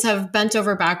Republicans have bent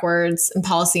over backwards, and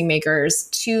policymakers,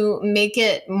 to make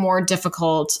it more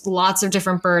difficult, lots of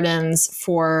different burdens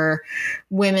for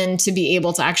women to be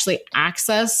able to actually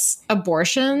access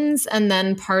abortions. And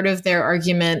then part of their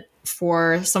argument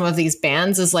for some of these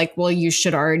bans is like, well, you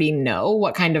should already know.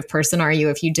 What kind of person are you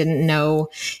if you didn't know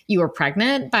you were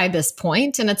pregnant by this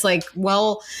point? And it's like,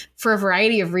 well, for a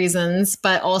variety of reasons,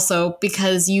 but also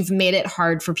because you've made it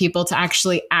hard for people to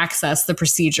actually access the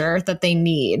procedure that they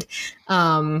need.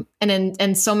 And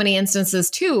in so many instances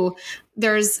too,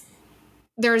 there's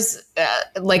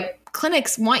like,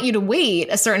 clinics want you to wait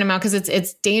a certain amount because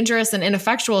it's dangerous and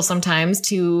ineffectual sometimes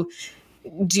to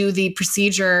do the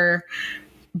procedure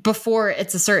before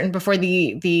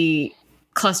the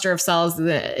cluster of cells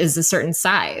is a certain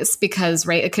size, because,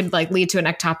 right, it could like lead to an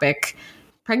ectopic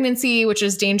pregnancy, which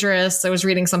is dangerous. I was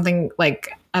reading something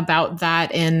like about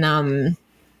that in, I'm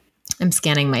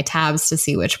scanning my tabs to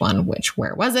see where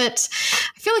was it?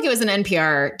 I feel like it was an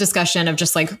NPR discussion of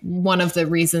just like one of the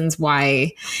reasons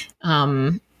why,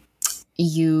 there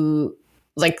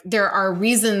are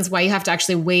reasons why you have to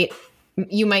actually wait.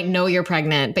 You might know you're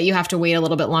pregnant, but you have to wait a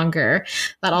little bit longer.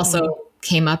 That also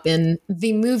came up in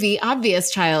the movie Obvious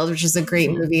Child, which is a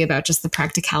great movie about just the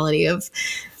practicality of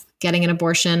getting an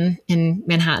abortion in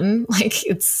Manhattan. Like,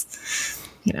 it's,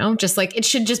 just like, it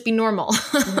should just be normal.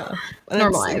 Yeah.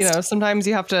 Normalized. Sometimes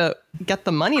you have to get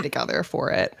the money together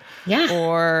for it. Yeah.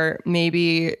 Or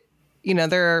maybe,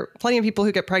 there are plenty of people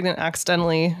who get pregnant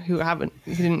accidentally who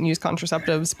didn't use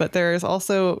contraceptives, but there's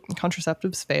also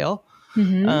contraceptives fail.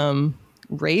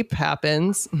 Rape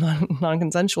happens,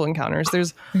 non-consensual encounters.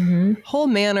 There's a whole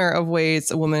manner of ways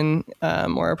a woman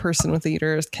or a person with a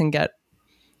uterus can get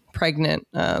pregnant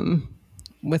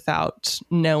without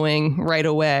knowing right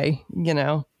away,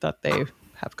 that they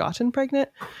have gotten pregnant.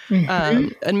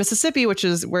 In Mississippi, which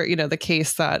is where, the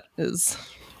case that has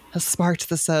sparked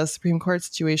this Supreme Court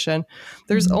situation,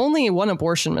 there's only one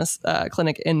abortion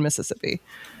clinic in Mississippi.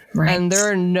 Right. And there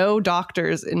are no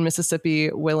doctors in Mississippi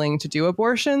willing to do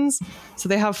abortions. So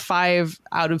they have 5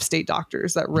 out-of-state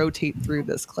doctors that rotate through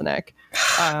this clinic.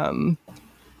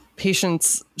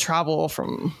 Patients travel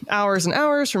from hours and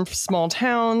hours from small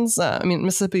towns.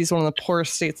 Mississippi is one of the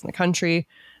poorest states in the country.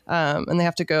 And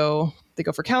they go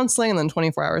for counseling, and then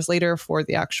 24 hours later for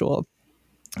the actual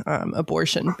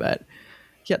abortion. But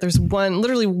yeah, there's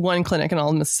literally one clinic in all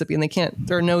of Mississippi, and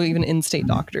there are no even in-state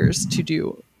doctors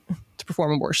to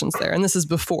perform abortions there. And this is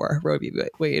before Roe v.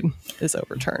 Wade is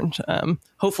overturned.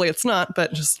 Hopefully it's not,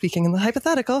 but just speaking in the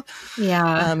hypothetical.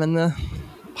 Yeah. And the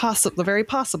very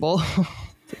possible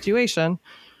situation.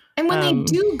 And when they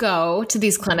do go to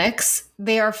these clinics,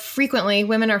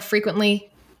 women are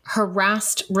frequently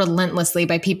harassed relentlessly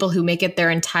by people who make it their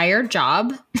entire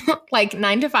job, like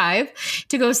 9 to 5,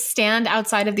 to go stand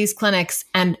outside of these clinics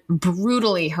and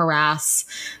brutally harass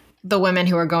the women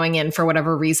who are going in for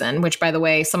whatever reason, which, by the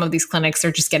way, some of these clinics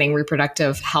are just getting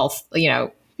reproductive health,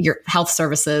 your health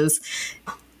services,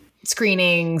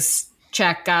 screenings,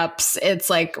 checkups. It's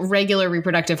like regular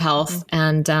reproductive health.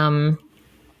 And,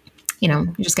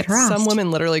 you just get harassed. Some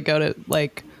women literally go to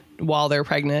like while they're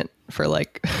pregnant for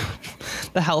like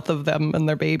the health of them and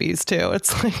their babies too.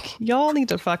 It's like, y'all need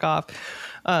to fuck off.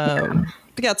 But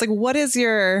yeah, it's like,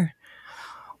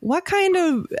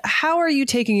 how are you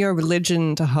taking your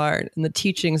religion to heart and the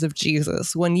teachings of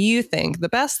Jesus when you think the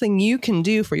best thing you can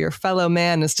do for your fellow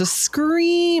man is to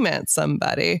scream at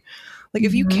somebody? Like,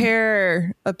 if you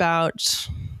care about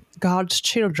God's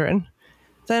children,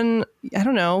 then, I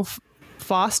don't know,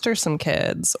 foster some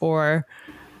kids or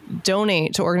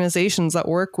donate to organizations that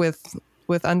work with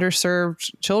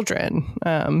underserved children.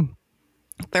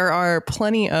 There are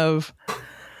plenty of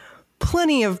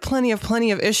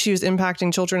issues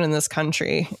impacting children in this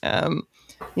country.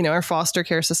 Our foster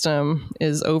care system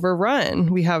is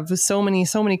overrun. We have so many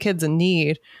kids in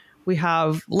need. We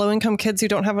have low-income kids who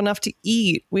don't have enough to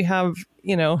eat. We have,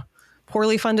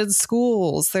 poorly funded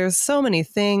schools. There's so many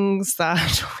things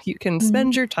that you can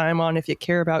spend your time on if you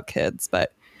care about kids,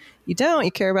 but you don't.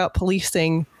 You care about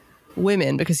policing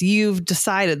women because you've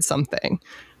decided something.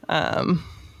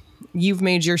 You've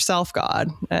made yourself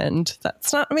God, and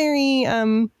that's not very,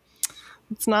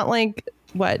 it's not like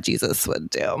what Jesus would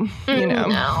do,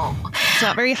 No. It's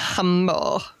not very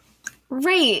humble.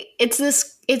 Right. It's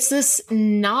this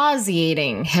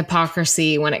nauseating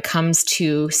hypocrisy when it comes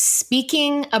to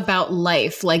speaking about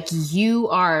life like you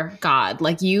are God,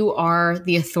 like you are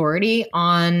the authority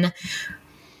on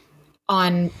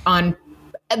the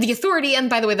authority and,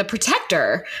 by the way, the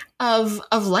protector of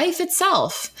life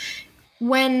itself.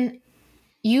 When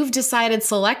you've decided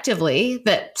selectively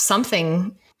that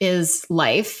something is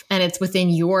life and it's within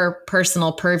your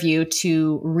personal purview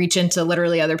to reach into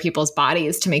literally other people's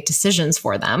bodies to make decisions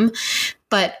for them.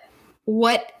 But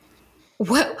what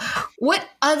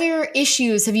other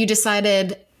issues have you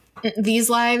decided these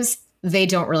lives, they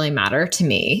don't really matter to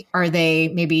me? Are they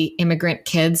maybe immigrant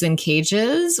kids in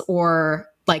cages or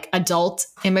like adult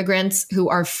immigrants who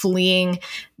are fleeing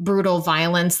brutal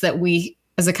violence that we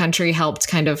as a country helped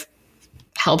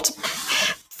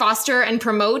foster and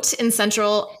promote in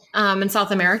Central and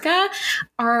South America?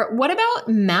 Or what about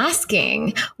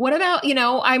masking? What about,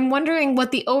 I'm wondering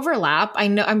what the overlap, I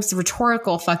know it's a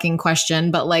rhetorical fucking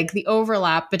question, but like the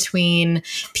overlap between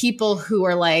people who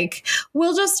are like,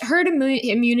 we'll just herd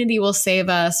immunity will save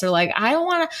us. Or like, I don't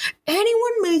want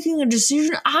anyone making a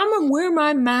decision. I'm going to wear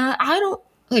my mask. I don't,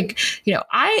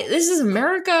 this is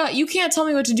America. You can't tell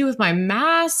me what to do with my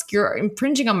mask. You're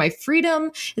impinging on my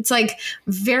freedom. It's like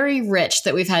very rich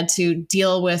that we've had to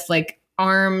deal with like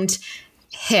armed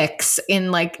hicks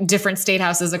in like different state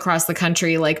houses across the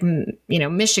country, like,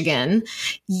 Michigan,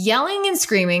 yelling and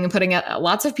screaming and putting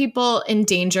lots of people in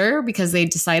danger because they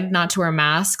decided not to wear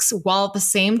masks, while at the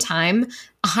same time,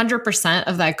 100%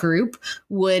 of that group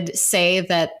would say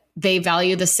that they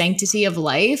value the sanctity of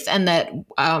life and that,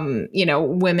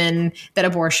 women, that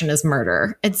abortion is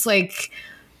murder. It's like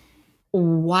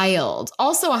wild.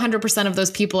 Also, 100% of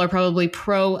those people are probably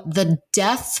pro the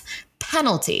death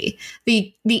penalty,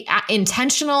 the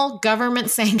intentional government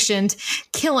sanctioned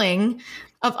killing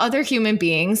of other human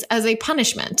beings as a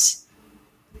punishment.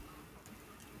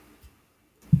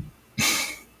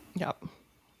 Yep.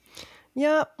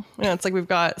 It's like we've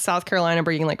got South Carolina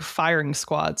bringing like firing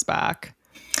squads back.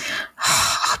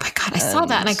 Oh my God, I saw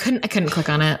that and I couldn't click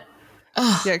on it.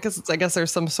 Ugh. Yeah, because I guess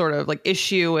there's some sort of like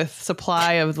issue with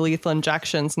supply of the lethal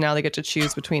injections. Now they get to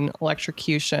choose between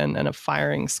electrocution and a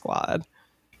firing squad.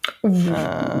 But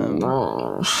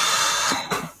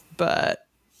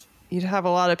you'd have a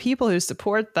lot of people who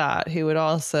support that who would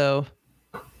also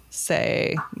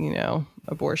say,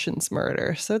 abortion's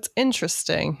murder. So it's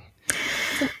interesting.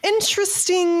 It's an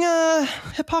interesting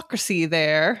hypocrisy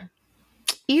there.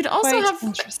 You'd also have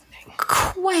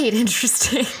quite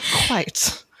interesting.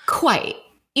 Quite.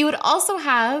 You would also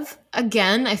have,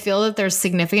 again, I feel that there's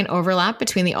significant overlap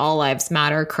between the All Lives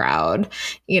Matter crowd.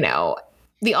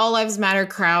 The All Lives Matter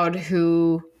crowd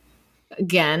who,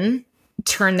 again,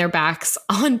 turn their backs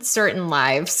on certain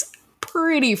lives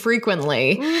pretty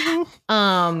frequently.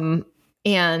 Mm-hmm.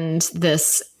 And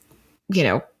this,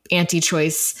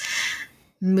 anti-choice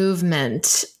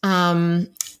movement.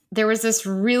 There was this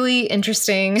really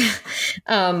interesting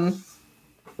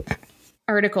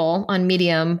article on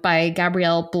Medium by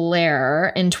Gabrielle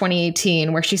Blair in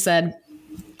 2018 where she said,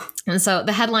 and so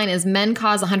the headline is "Men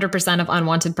Cause 100% of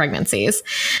Unwanted Pregnancies."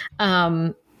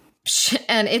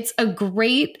 And it's a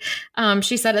great,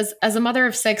 she said, as a mother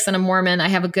of 6 and a Mormon, I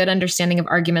have a good understanding of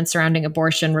arguments surrounding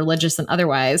abortion, religious and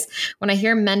otherwise. When I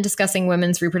hear men discussing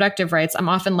women's reproductive rights, I'm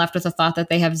often left with the thought that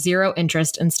they have zero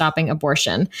interest in stopping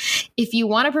abortion. If you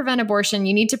want to prevent abortion,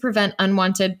 you need to prevent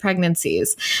unwanted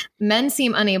pregnancies. Men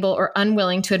seem unable or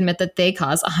unwilling to admit that they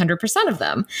cause 100% of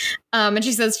them. And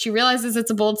she says she realizes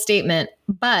it's a bold statement,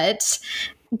 but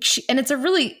and it's a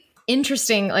really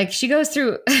interesting, like she goes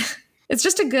through... It's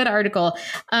just a good article.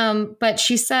 But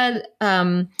she said,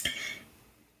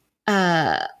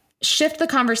 shift the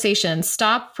conversation,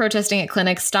 stop protesting at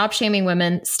clinics, stop shaming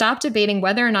women, stop debating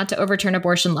whether or not to overturn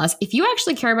abortion laws. If you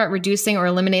actually care about reducing or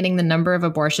eliminating the number of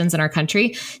abortions in our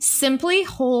country, simply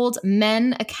hold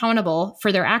men accountable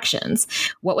for their actions.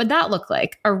 What would that look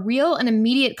like? A real and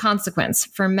immediate consequence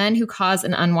for men who cause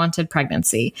an unwanted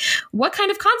pregnancy. What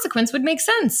kind of consequence would make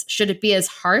sense? Should it be as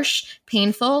harsh,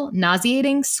 painful,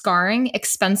 nauseating, scarring,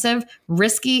 expensive,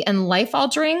 risky, and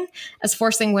life-altering as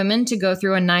forcing women to go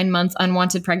through a 9-month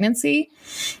unwanted pregnancy?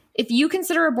 If you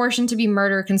consider abortion to be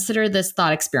murder, consider this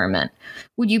thought experiment.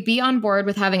 Would you be on board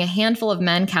with having a handful of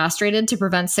men castrated to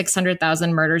prevent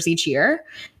 600,000 murders each year?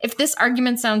 If this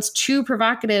argument sounds too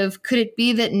provocative, could it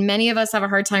be that many of us have a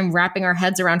hard time wrapping our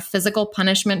heads around physical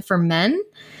punishment for men?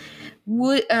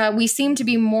 We seem to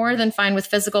be more than fine with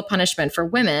physical punishment for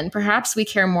women. Perhaps we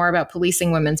care more about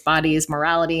policing women's bodies,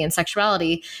 morality, and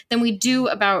sexuality than we do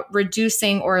about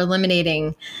reducing or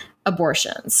eliminating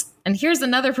abortions. And here's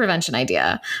another prevention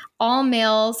idea. All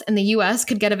males in the US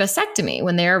could get a vasectomy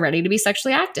when they are ready to be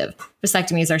sexually active.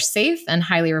 Vasectomies are safe and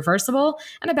highly reversible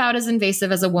and about as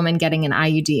invasive as a woman getting an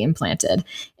IUD implanted.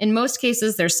 In most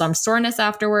cases, there's some soreness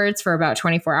afterwards for about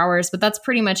 24 hours, but that's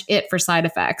pretty much it for side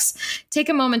effects. Take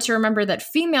a moment to remember that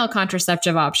female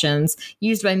contraceptive options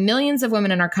used by millions of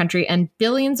women in our country and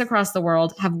billions across the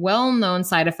world have well-known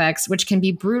side effects, which can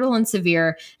be brutal and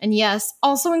severe, and yes,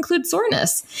 also include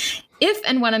soreness. If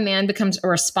and when a man becomes a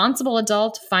responsible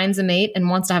adult, finds a mate, and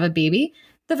wants to have a baby,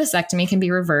 the vasectomy can be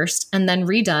reversed and then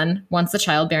redone once the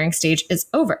childbearing stage is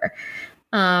over.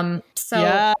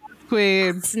 Yeah,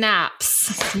 queen.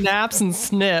 Snaps and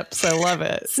snips. I love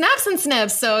it. Snaps and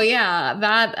snips. So yeah,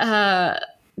 that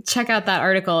check out that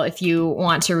article if you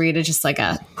want to read it. Just like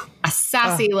a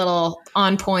sassy little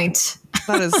on point.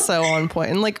 That is so on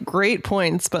point and like great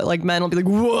points, but like men will be like,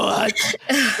 what?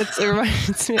 It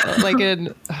reminds me of, like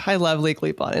I love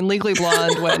Legally Blonde. In Legally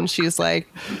Blonde, when she's like,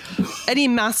 any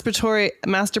masturbatory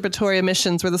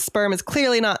emissions where the sperm is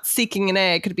clearly not seeking an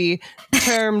egg could be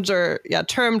termed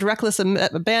reckless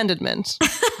abandonment.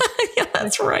 Yeah,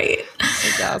 that's right.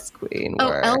 The gas queen.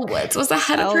 Elle Woods was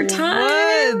ahead of her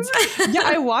time. Yeah,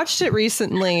 I watched it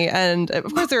recently, and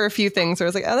of course there were a few things where I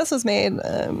was like, oh, this was made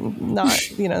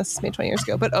this was made 20 years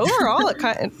ago, but overall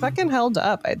it fucking held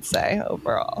up, I'd say,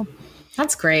 overall.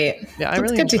 That's great. Yeah, I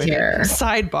really good to hear.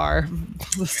 Sidebar,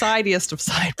 the sidiest of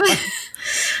sidebar.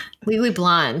 Legally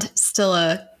Blonde, still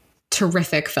a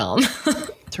terrific film.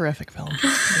 Terrific film.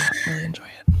 Yeah, really enjoy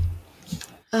it.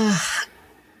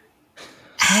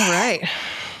 All right.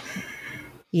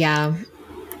 Yeah.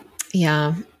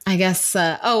 I guess.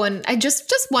 And I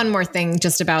just one more thing,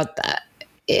 just about that.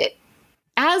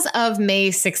 As of May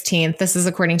 16th, this is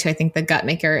according to, I think, the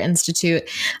Guttmaker Institute,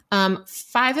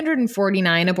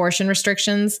 549 abortion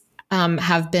restrictions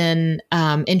have been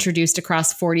introduced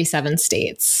across 47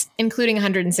 states, including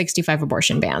 165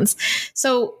 abortion bans.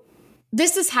 So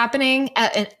this is happening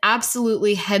at an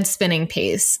absolutely head-spinning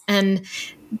pace. And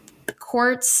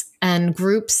courts and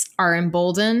groups are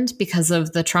emboldened because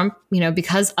of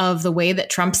because of the way that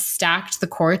Trump stacked the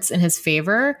courts in his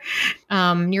favor.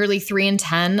 Nearly 3 in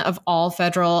 10 of all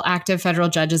active federal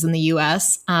judges in the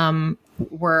U.S.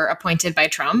 Were appointed by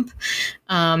Trump.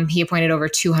 He appointed over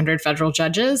 200 federal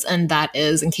judges. And that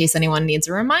is, in case anyone needs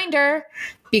a reminder,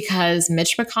 because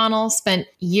Mitch McConnell spent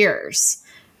years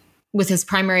with his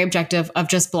primary objective of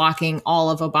just blocking all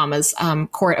of Obama's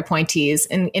court appointees.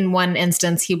 In one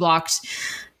instance, he blocked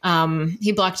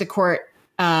a court,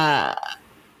 a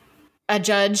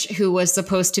judge who was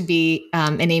supposed to be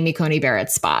in Amy Coney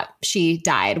Barrett's spot. She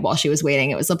died while she was waiting.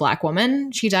 It was a Black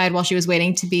woman. She died while she was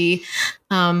waiting to be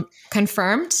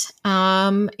confirmed.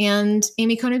 And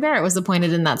Amy Coney Barrett was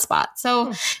appointed in that spot.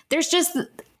 So this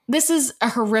is a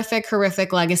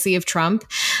horrific legacy of Trump.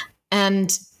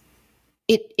 And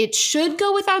it should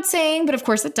go without saying, but of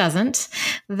course it doesn't,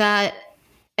 that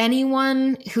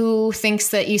anyone who thinks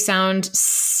that you sound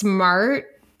smart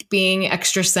being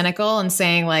extra cynical and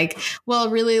saying like, well,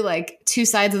 really, like two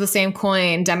sides of the same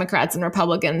coin, Democrats and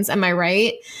Republicans. Am I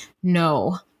right?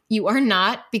 No, you are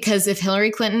not, because if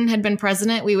Hillary Clinton had been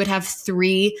president, we would have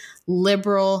 3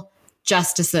 liberal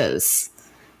justices.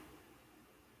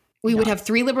 we would have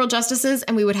 3 liberal justices,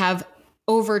 and we would have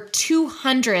over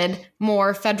 200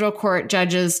 more federal court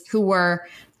judges who were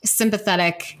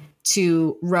sympathetic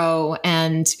to Roe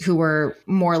and who were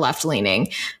more left leaning.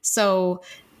 So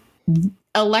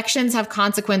elections have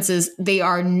consequences.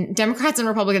 Democrats and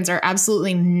Republicans are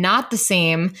absolutely not the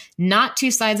same, not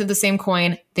two sides of the same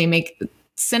coin. They make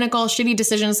cynical, shitty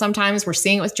decisions sometimes. We're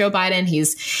seeing it with Joe Biden.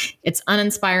 It's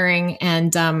uninspiring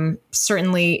and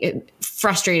certainly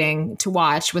frustrating to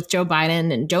watch with Joe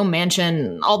Biden and Joe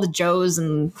Manchin, all the Joes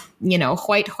and,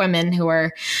 white women who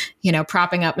are,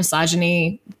 propping up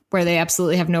misogyny where they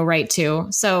absolutely have no right to.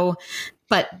 So,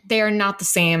 but they are not the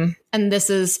same. And this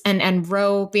is, and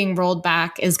Roe being rolled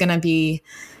back is going to be,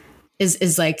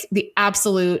 is like the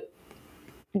absolute,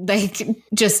 like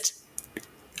just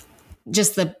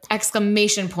the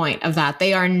exclamation point of that.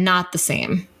 They are not the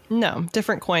same. No,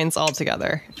 different coins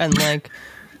altogether. And like,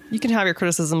 you can have your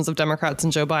criticisms of Democrats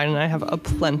and Joe Biden. I have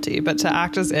aplenty, but to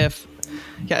act as if,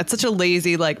 it's such a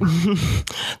lazy, like,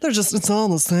 it's all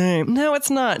the same. No, it's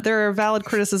not. There are valid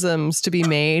criticisms to be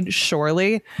made,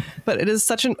 surely, but it is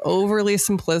such an overly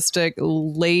simplistic,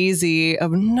 lazy,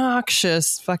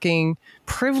 obnoxious, fucking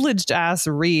privileged ass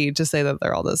read to say that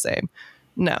they're all the same.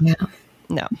 No.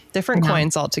 Different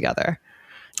coins altogether.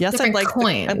 Yes, I'd like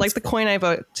the coin I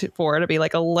vote for to be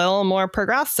like a little more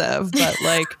progressive, but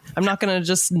like I'm not going to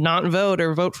just not vote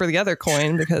or vote for the other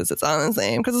coin because it's not the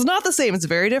same, because it's not the same. It's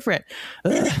very different.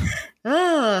 Yeah,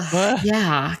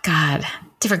 God.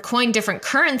 Different coin, different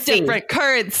currency. Different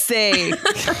currency.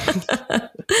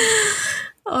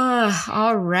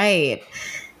 All right.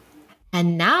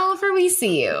 And now for We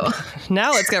See You.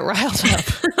 Now let's get riled up.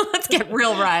 Let's get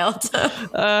real riled up.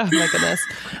 Oh, my goodness.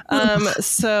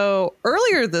 So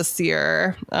earlier this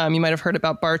year, you might have heard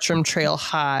about Bartram Trail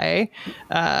High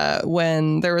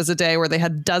when there was a day where they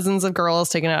had dozens of girls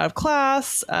taken out of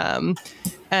class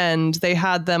and they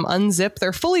had them unzip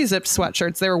their fully zipped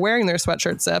sweatshirts. They were wearing their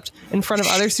sweatshirts zipped in front of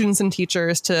other students and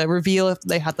teachers to reveal if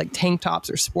they had like tank tops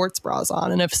or sports bras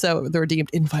on. And if so, they were deemed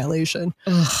in violation,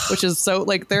 which is so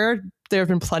like there have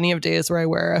been plenty of days where I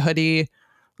wear a hoodie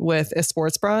with a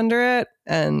sports bra under it,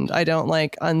 and I don't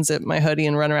like unzip my hoodie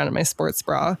and run around in my sports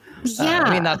bra. Yeah.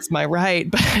 I mean, that's my right,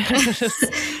 but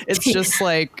it's just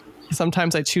like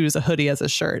sometimes I choose a hoodie as a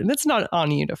shirt, and it's not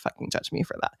on you to fucking judge me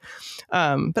for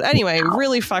that. But anyway,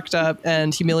 really fucked up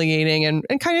and humiliating and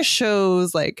kind of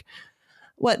shows like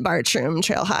what Bartram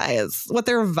Trail High is, what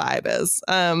their vibe is.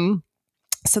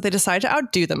 So they decided to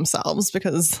outdo themselves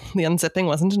because the unzipping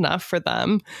wasn't enough for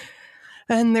them.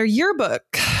 And their yearbook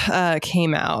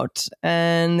came out,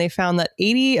 and they found that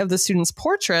 80 of the students'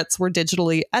 portraits were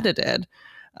digitally edited.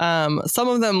 Some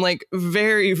of them like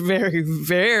very, very,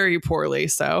 very poorly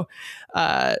so.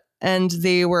 And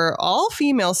they were all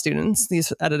female students,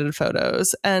 these edited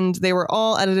photos, and they were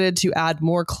all edited to add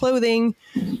more clothing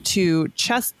to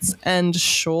chests and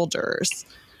shoulders.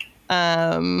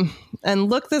 And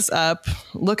look this up,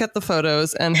 look at the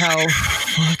photos and how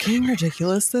fucking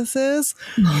ridiculous this is.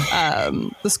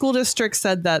 The school district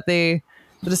said that the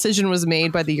decision was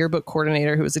made by the yearbook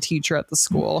coordinator, who was a teacher at the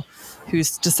school,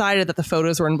 who's decided that the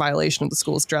photos were in violation of the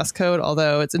school's dress code.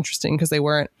 Although it's interesting because they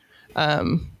weren't,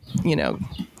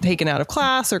 taken out of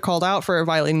class or called out for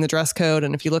violating the dress code.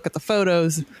 And if you look at the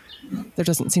photos, there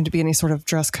doesn't seem to be any sort of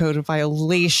dress code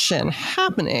violation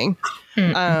happening.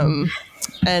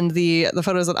 And the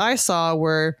photos that I saw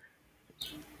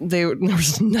there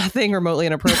was nothing remotely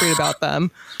inappropriate about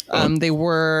them. They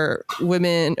were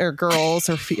women or girls,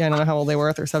 or I don't know how old they were,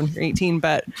 if they're 17 or 18,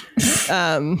 but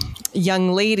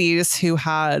young ladies who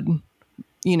had,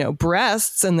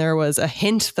 breasts, and there was a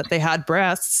hint that they had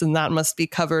breasts, and that must be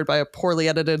covered by a poorly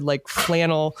edited like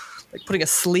flannel, like putting a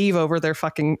sleeve over their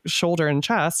fucking shoulder and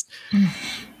chest.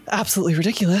 Absolutely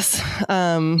ridiculous.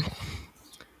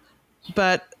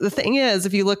 But the thing is,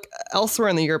 if you look elsewhere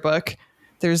in the yearbook,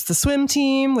 there's the swim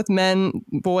team with men,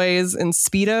 boys, and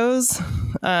Speedos.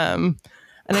 And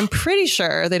I'm pretty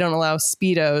sure they don't allow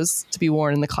Speedos to be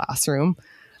worn in the classroom.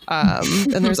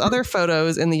 And there's other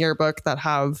photos in the yearbook that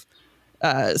have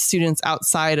students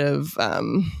outside of,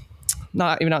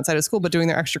 not even outside of school, but doing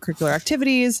their extracurricular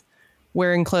activities,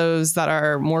 wearing clothes that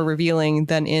are more revealing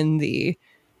than in the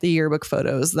yearbook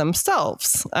photos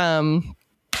themselves.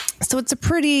 So it's a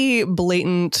pretty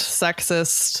blatant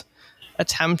sexist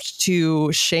attempt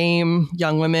to shame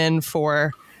young women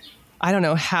for, I don't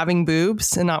know, having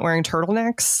boobs and not wearing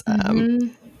turtlenecks.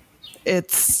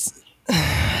 It's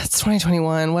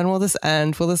 2021. When will this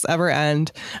end? Will this ever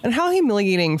end? And how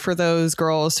humiliating for those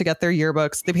girls to get their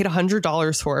yearbooks. They paid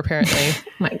 $100 for, apparently.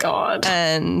 My God.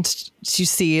 And to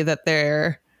see that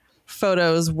their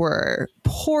photos were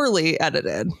poorly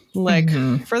edited. Like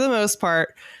for the most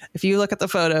part, if you look at the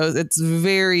photos, it's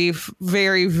very,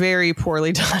 very, very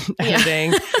poorly done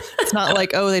editing. It's not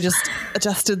like, oh, they just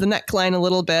adjusted the neckline a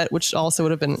little bit, which also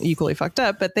would have been equally fucked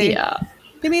up. But they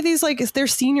made these like their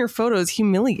senior photos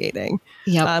humiliating.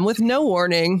 With no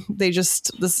warning.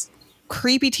 This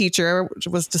creepy teacher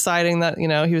was deciding that, you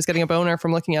know, he was getting a boner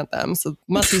from looking at them. So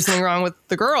must be something wrong with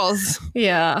the girls.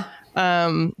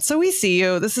 So we see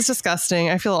you. This is disgusting.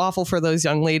 I feel awful for those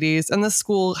young ladies. And the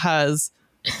school has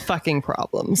fucking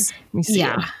problems. We see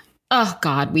you. Oh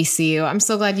God, we see you. I'm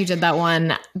so glad you did that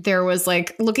one. There was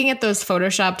like looking at those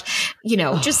photoshopped, you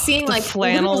know, just seeing like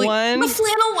flannel one. The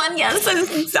flannel one. Yes,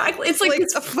 exactly. It's like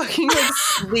a fucking like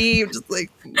sleeve, just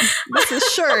like this is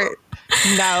shirt.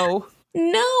 No.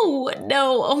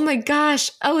 Oh my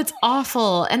gosh. Oh, it's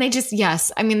awful. And I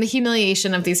mean, the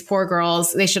humiliation of these poor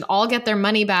girls, they should all get their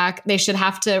money back. They should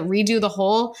have to redo the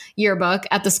whole yearbook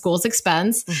at the school's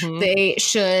expense. They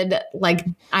should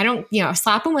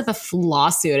slap them with a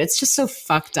lawsuit. It's just so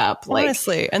fucked up.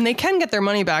 Honestly. And they can get their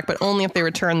money back, but only if they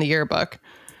return the yearbook.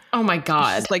 Oh my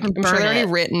God. Like, I'm sure they're already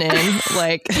written in.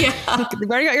 Like, you've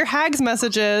already got your Hags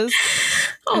messages.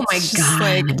 Oh it's my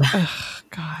God. Like, oh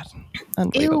God.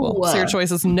 Unbelievable. Ew. So your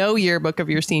choice is no yearbook of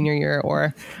your senior year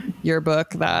or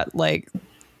yearbook that like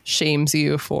shames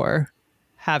you for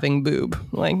having boob.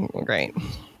 Like, great.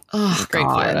 Oh, great.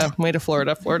 God. Florida. Way to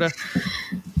Florida.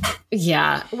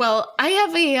 Yeah. Well, I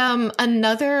have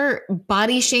another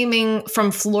body shaming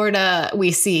from Florida.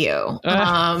 We see you.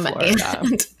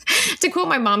 And to quote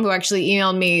my mom, who actually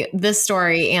emailed me this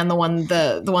story and the one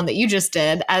that you just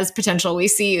did as potential we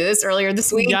see yous earlier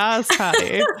this week. Yes,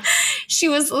 Patty.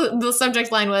 The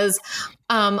subject line was,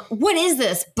 what is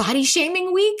this, body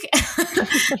shaming week?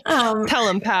 Tell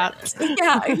him, Pat.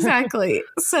 Yeah, exactly.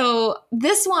 So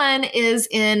this one is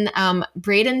in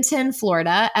Bradenton,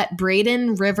 Florida at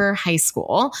Braden River High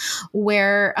School,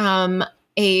 where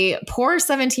a poor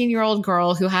 17-year-old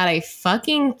girl who had a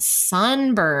fucking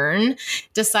sunburn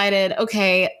decided,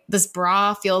 okay, this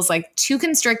bra feels like too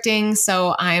constricting,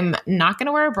 so I'm not going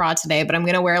to wear a bra today, but I'm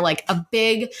going to wear like a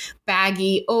big,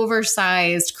 baggy,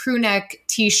 oversized crew neck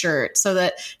t-shirt so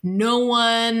that no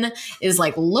one is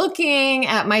like looking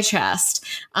at my chest.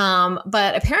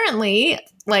 But apparently,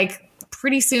 like,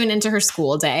 pretty soon into her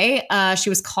school day, she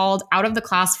was called out of the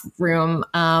classroom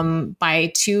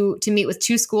to meet with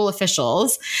two school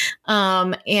officials.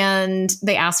 And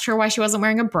they asked her why she wasn't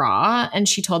wearing a bra, and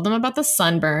she told them about the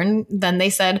sunburn. Then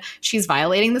they said she's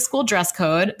violating the school dress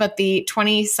code, but the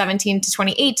 2017 to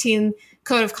 2018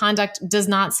 Code of Conduct does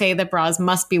not say that bras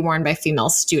must be worn by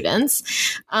female students.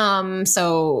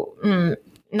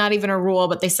 Not even a rule,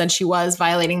 but they said she was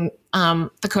violating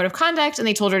the Code of Conduct, and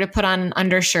they told her to put on an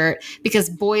undershirt because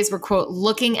boys were, quote,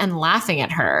 looking and laughing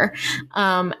at her.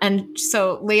 And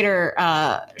so later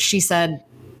she said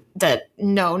that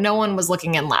no one was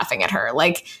looking and laughing at her.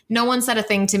 Like, no one said a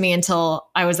thing to me until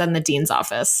I was in the dean's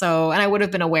office. So, and I would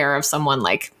have been aware of someone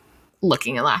like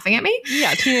looking and laughing at me.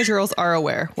 Yeah, teenage girls are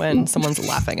aware when someone's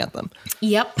laughing at them.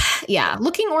 Yep. Yeah,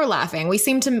 looking or laughing. We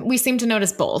seem to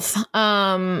notice both.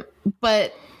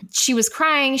 But she was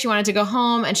crying. She wanted to go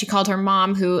home, and she called her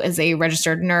mom, who is a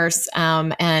registered nurse.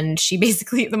 And she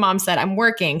basically, the mom said, "I'm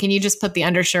working. Can you just put the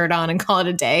undershirt on and call it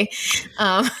a day?"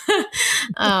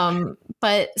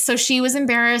 But so she was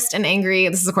embarrassed and angry.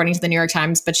 This is according to the New York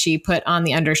Times, but she put on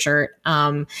the undershirt.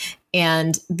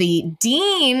 And the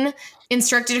dean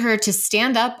instructed her to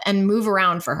stand up and move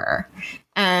around for her.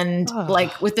 And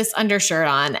like with this undershirt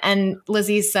on. And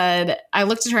Lizzie said, I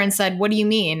looked at her and said, "What do you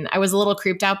mean?" I was a little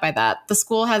creeped out by that. The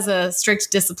school has a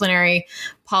strict disciplinary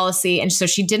policy. And so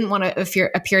she didn't want to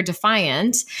appear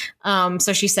defiant.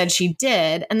 So she said she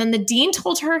did. And then the dean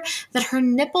told her that her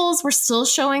nipples were still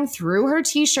showing through her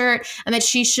t-shirt and that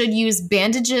she should use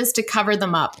bandages to cover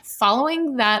them up.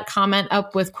 Following that comment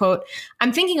up with, quote,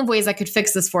 "I'm thinking of ways I could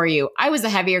fix this for you. I was a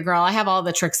heavier girl. I have all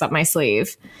the tricks up my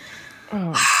sleeve."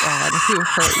 Oh God, who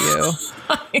hurt you?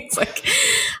 It's like,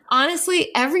 honestly,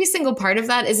 every single part of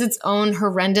that is its own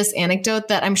horrendous anecdote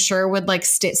that I'm sure would like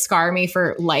scar me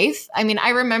for life. I mean,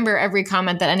 I remember every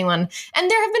comment that anyone, and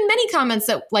there have been many comments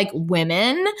that like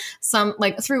women, some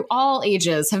like through all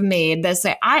ages have made that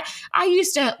say, I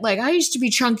used to be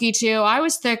chunky too. I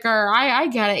was thicker. I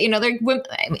get it. You know, they're women.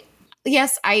 I mean,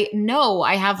 yes, I know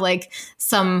I have like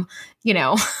some, you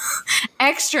know,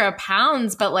 extra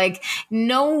pounds, but like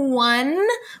no one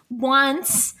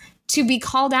wants to be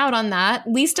called out on that.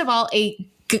 Least of all a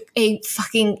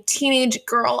fucking teenage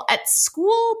girl at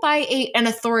school by an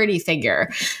authority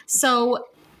figure. So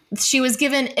she was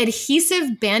given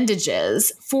adhesive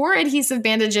bandages, 4 adhesive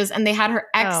bandages, and they had her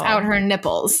X out her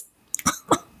nipples.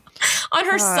 on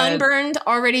her sunburned,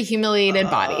 already humiliated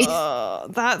body.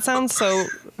 That sounds so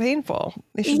painful.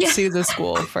 They should sue the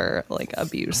school for like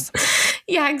abuse.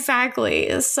 Yeah,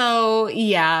 exactly. So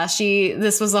yeah,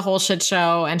 this was a whole shit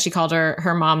show, and she called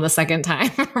her mom the second time.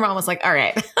 Her mom was like, all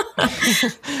right,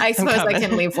 I suppose I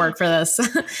can leave work for this.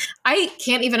 I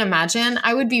can't even imagine.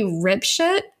 I would be rip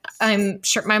shit. I'm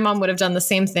sure my mom would have done the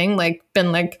same thing, like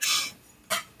been like,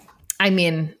 I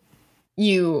mean,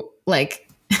 you like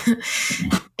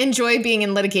enjoy being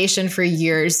in litigation for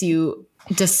years, you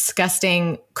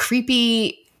disgusting,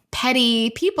 creepy,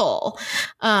 petty people.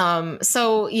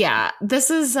 So yeah, this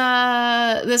is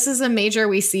a major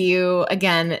we see you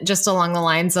again, just along the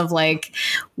lines of like,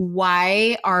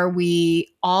 why are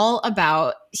we all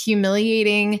about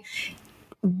humiliating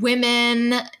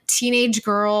women, teenage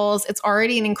girls? It's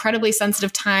already an incredibly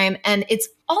sensitive time, and it's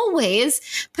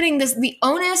always putting the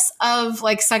onus of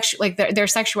like their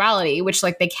sexuality, which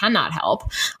like they cannot help,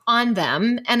 on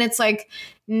them. And it's like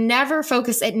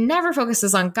it never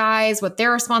focuses on guys, what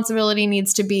their responsibility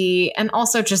needs to be, and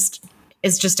also just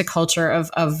is just a culture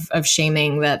of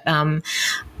shaming that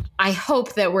I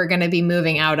hope that we're going to be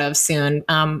moving out of soon.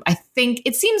 I think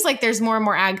it seems like there's more and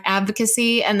more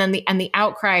advocacy, and then the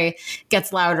outcry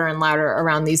gets louder and louder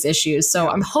around these issues. So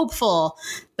I'm hopeful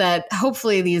that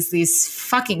hopefully these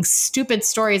fucking stupid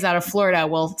stories out of Florida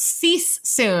will cease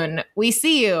soon. We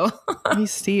see you. We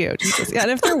see you. Jesus. Yeah, and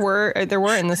if there were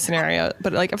in this scenario,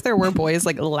 but like if there were boys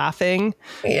like laughing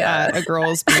at a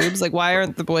girl's boobs, like why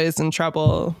aren't the boys in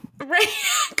trouble? Right.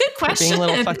 Good question. Being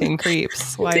little fucking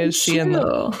creeps. Why is she in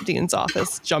the dean's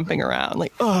office jumping around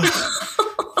like, oh,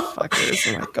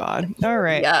 fuckers? Oh my God. All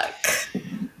right.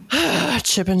 Yuck.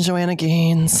 Chip and Joanna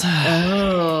Gaines.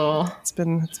 Oh, it's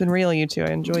been real, you two.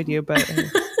 I enjoyed you, but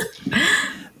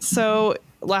so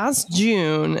last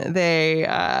June they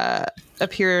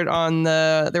appeared on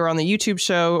the YouTube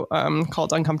show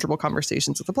called Uncomfortable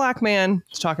Conversations with a Black Man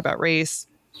to talk about race.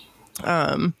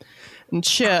 And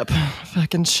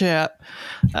fucking Chip,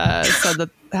 said that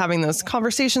having those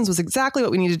conversations was exactly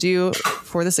what we need to do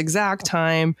for this exact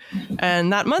time.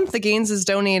 And that month, the Gaineses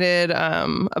donated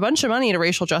a bunch of money to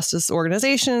racial justice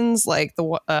organizations like the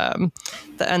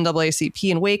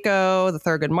NAACP in Waco, the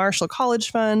Thurgood Marshall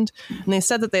College Fund. And they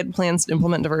said that they had plans to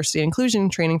implement diversity and inclusion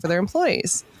training for their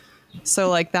employees. So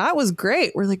like that was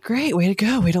great. We're like, great, way to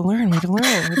go, way to learn. We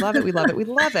love it. We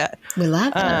love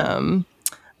it.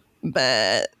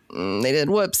 But they did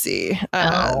whoopsie.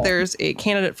 There's a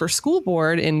candidate for school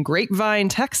board in Grapevine,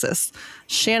 Texas,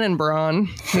 Shannon Braun,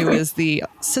 who is the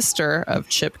sister of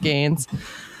Chip Gaines.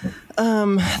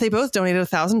 They both donated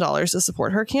 $1,000 to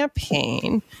support her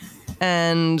campaign.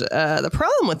 And the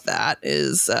problem with that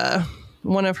is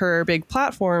one of her big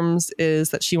platforms is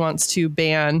that she wants to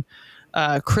ban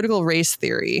critical race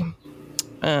theory.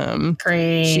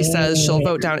 She says she'll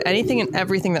vote down anything and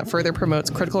everything that further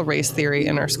promotes critical race theory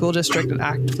in our school district and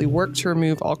actively work to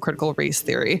remove all critical race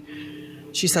theory.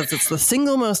 She says it's the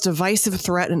single most divisive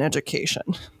threat in education.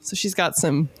 So she's got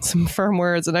some firm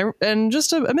words. And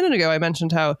just a minute ago, I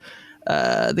mentioned how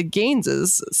the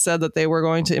Gaineses said that they were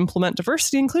going to implement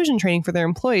diversity inclusion training for their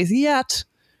employees. Yet,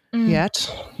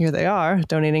 here they are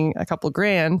donating a couple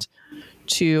grand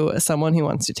to someone who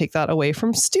wants to take that away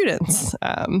from students.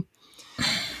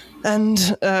 And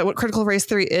what critical race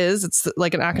theory is, it's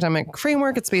like an academic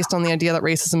framework. It's based on the idea that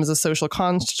racism is a social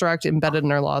construct embedded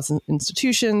in our laws and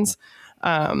institutions.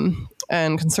 And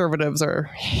conservatives are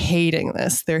hating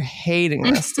this. They're hating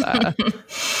this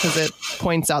because it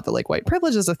points out that like white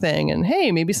privilege is a thing. And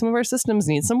hey, maybe some of our systems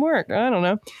need some work. I don't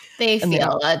know. They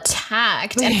feel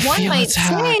attacked. And one might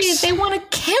say they want to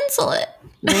cancel it.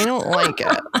 They don't like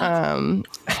it.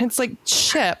 It's like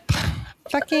Chip.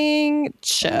 Fucking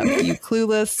Chip, you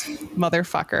clueless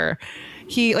motherfucker.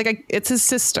 It's his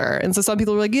sister. And so some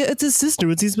people are like, yeah, it's his sister.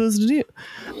 What's he supposed to do?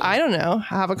 I don't know.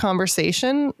 Have a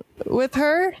conversation with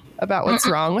her about what's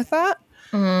wrong with that.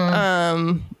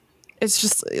 It's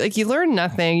just like you learn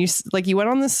nothing. You went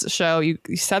on this show, you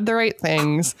said the right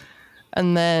things,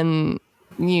 and then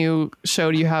you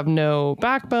showed you have no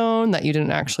backbone, that you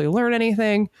didn't actually learn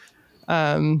anything.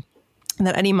 And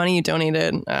that any money you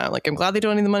donated, I'm glad they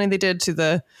donated the money they did to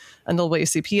the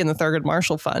NAACP and the Thurgood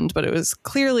Marshall Fund, but it was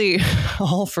clearly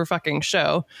all for fucking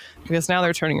show, because now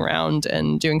they're turning around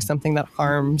and doing something that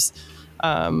harms,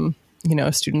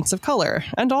 students of color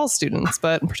and all students,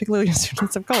 but particularly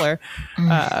students of color.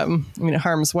 It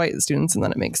harms white students and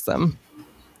then it makes them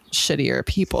shittier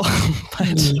people,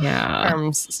 but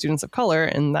harms students of color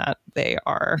in that they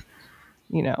are,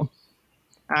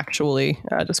 actually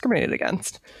discriminated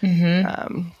against.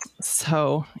 Mm-hmm.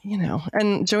 So,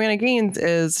 and Joanna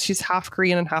Gaines she's half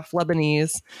Korean and half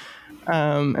Lebanese.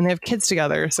 And they have kids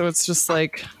together. So it's just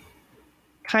like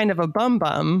kind of a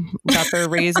bum that they're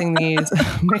raising these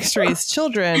mixed race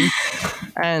children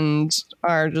and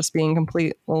are just being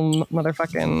complete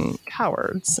motherfucking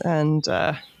cowards. And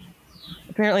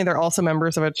apparently they're also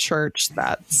members of a church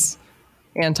that's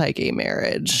anti-gay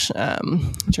marriage,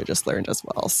 which I just learned as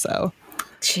well. So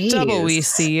Jeez. Double we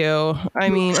see you. I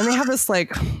mean, and they have this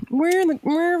like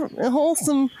we're a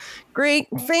wholesome, great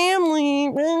family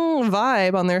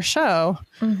vibe on their show.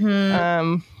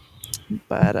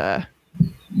 But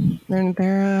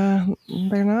they're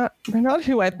not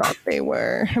who I thought they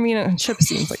were. I mean, Chip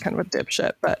seems like kind of a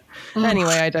dipshit, but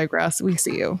anyway, I digress. We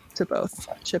see you to both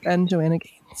Chip and Joanna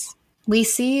Gaines. We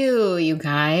see you, you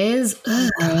guys.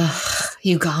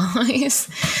 You guys.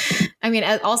 I mean,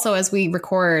 also as we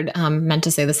record, meant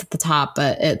to say this at the top,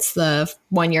 but it's the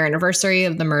 1-year anniversary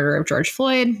of the murder of George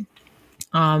Floyd.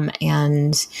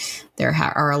 And there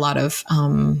are a lot of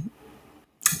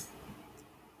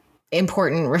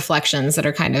important reflections that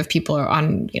are kind of people are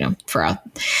on, throughout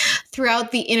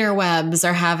the interwebs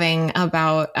are having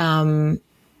about,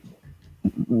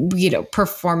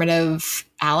 performative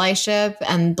allyship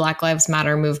and Black Lives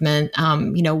Matter movement.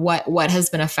 What has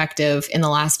been effective in the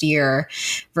last year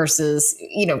versus,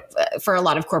 for a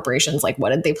lot of corporations, like what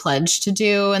did they pledge to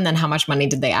do? And then how much money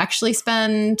did they actually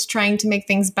spend trying to make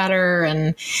things better?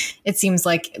 And it seems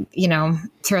like,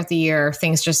 throughout the year,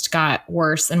 things just got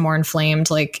worse and more inflamed,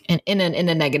 like in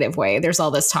a negative way. There's all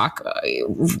this talk,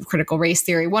 critical race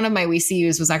theory. One of my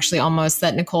WeCUs was actually almost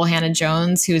that Nicole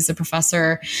Hannah-Jones, who is a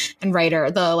professor and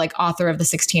writer, the author of the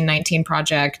 1619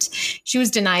 Project. She was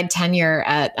denied tenure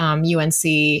at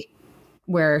UNC,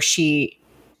 where she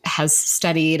has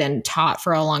studied and taught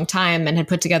for a long time and had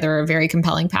put together a very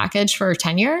compelling package for her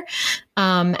tenure.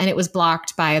 And it was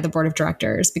blocked by the board of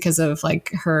directors because of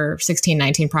her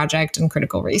 1619 Project and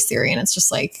critical race theory. And it's just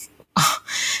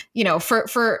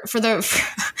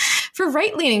for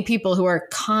right-leaning people who are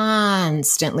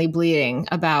constantly bleeding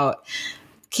about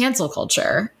cancel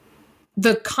culture,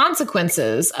 the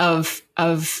consequences of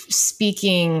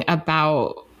speaking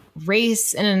about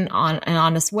race in an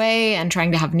honest way and trying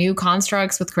to have new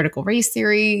constructs with critical race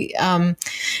theory,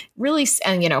 really,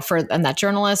 and that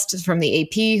journalist from the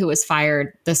AP who was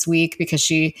fired this week because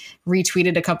she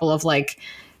retweeted a couple of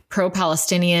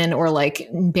pro-Palestinian or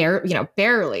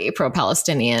barely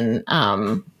pro-Palestinian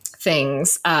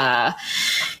things. The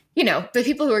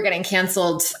people who are getting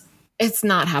canceled, it's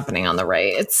not happening on the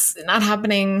right. It's not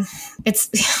happening.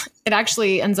 It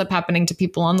actually ends up happening to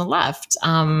people on the left.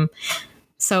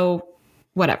 So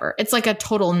whatever. It's like a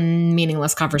total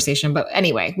meaningless conversation. But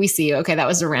anyway, we see you. Okay, that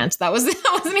was a rant. That wasn't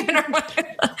even our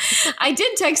I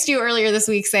did text you earlier this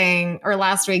week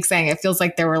last week saying it feels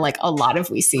like there were a lot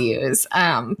of we see yous,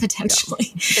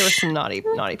 potentially. Yeah. There were some naughty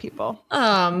people.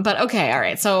 But okay, all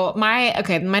right. So my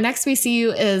next we see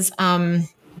you is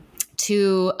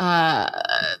to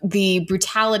the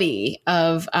brutality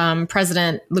of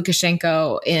President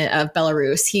Lukashenko of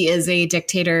Belarus. He is a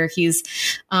dictator. He's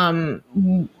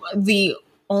the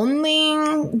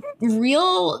only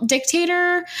real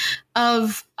dictator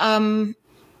of a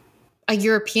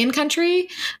European country.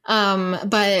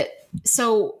 But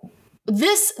so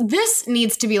this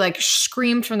needs to be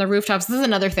screamed from the rooftops. This is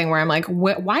another thing where I'm like,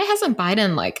 why hasn't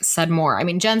Biden said more? I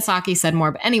mean, Jen Psaki said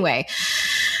more, but anyway.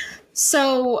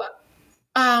 So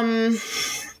Roman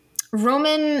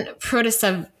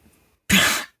Protasevich,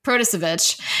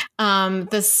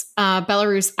 this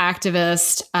Belarus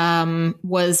activist,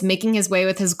 was making his way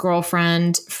with his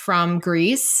girlfriend from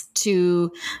Greece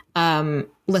to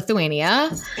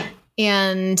Lithuania,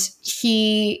 and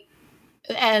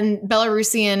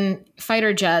Belarusian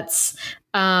fighter jets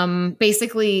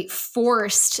basically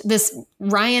forced this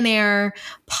Ryanair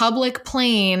public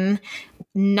plane,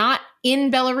 not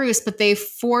in Belarus, but they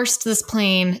forced this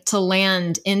plane to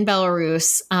land in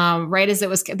Belarus right as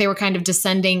they were kind of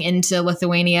descending into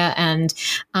Lithuania, and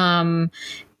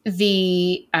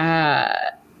the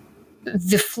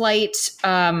flight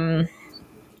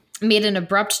made an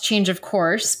abrupt change of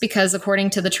course because, according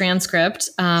to the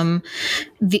transcript,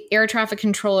 the air traffic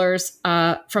controllers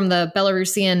from the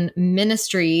Belarusian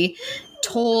ministry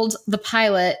told the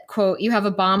pilot, quote, "You have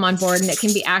a bomb on board and it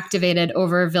can be activated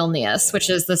over Vilnius,"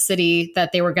 which is the city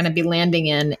that they were going to be landing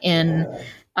in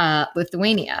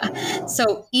Lithuania.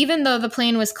 So even though the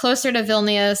plane was closer to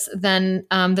Vilnius than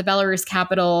the Belarus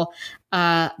capital,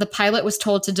 the pilot was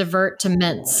told to divert to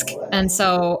Minsk. And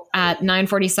so at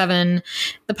 9:47,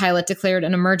 the pilot declared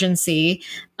an emergency.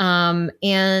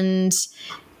 And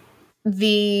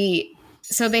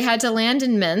So they had to land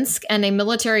in Minsk, and a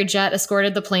military jet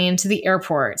escorted the plane to the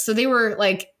airport. So they were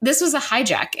like, this was a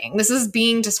hijacking. This is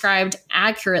being described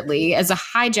accurately as a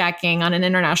hijacking on an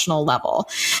international level,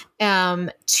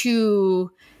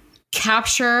 to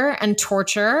capture and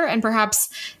torture and perhaps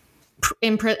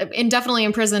indefinitely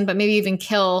imprison, but maybe even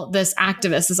kill this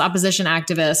activist, this opposition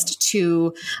activist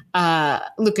to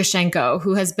Lukashenko,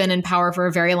 who has been in power for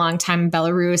a very long time in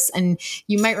Belarus. And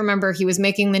you might remember he was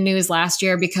making the news last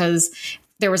year because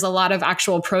there was a lot of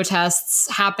actual protests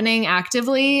happening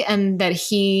actively, and that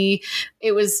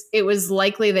it was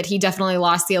likely that he definitely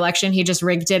lost the election. He just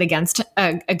rigged it against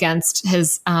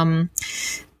his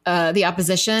the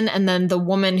opposition, and then the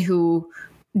woman who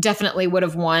definitely would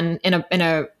have won in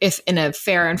a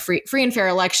fair and free and fair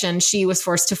election, she was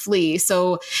forced to flee.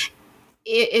 So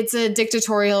it's a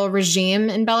dictatorial regime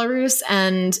in Belarus,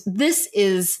 and this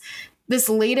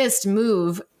latest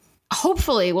move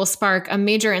hopefully will spark a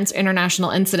major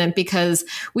international incident, because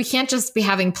we can't just be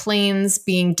having planes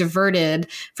being diverted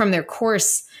from their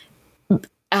course,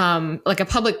 like a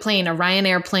public plane, a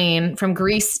Ryanair plane from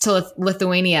Greece to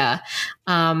Lithuania.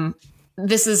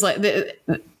 This is like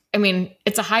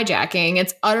it's a hijacking.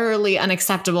 It's utterly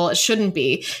unacceptable. It shouldn't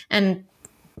be. And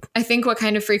I think what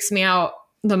kind of freaks me out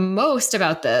the most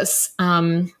about this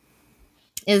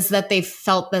is that they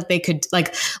felt that they could,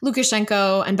 like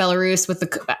Lukashenko and Belarus,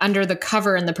 under the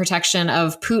cover and the protection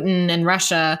of Putin and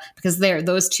Russia, because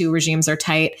those two regimes are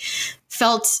tight,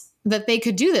 felt that they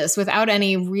could do this without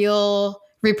any real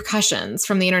repercussions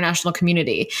from the international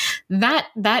community. That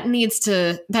needs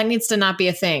to not be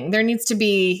a thing. There needs to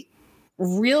be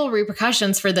real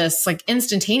repercussions for this, like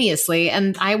instantaneously.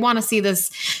 And I want to see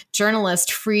this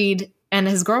journalist freed and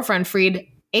his girlfriend freed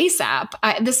ASAP.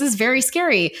 This is very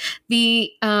scary. This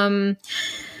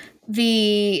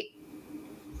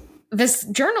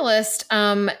journalist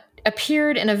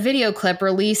appeared in a video clip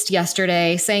released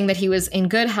yesterday saying that he was in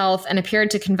good health and appeared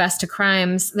to confess to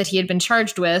crimes that he had been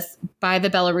charged with by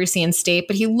the Belarusian state.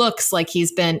 But he looks like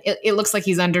it looks like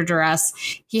he's under duress.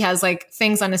 He has like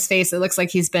things on his face. It looks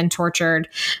like he's been tortured.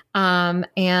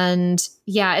 And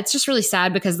yeah, it's just really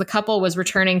sad because the couple was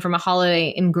returning from a holiday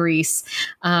in Greece.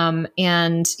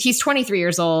 And he's 23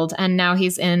 years old, and now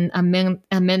he's in a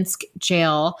Minsk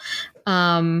jail.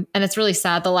 And it's really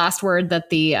sad. The last word that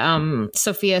the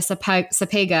Sofia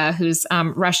Sapega, who's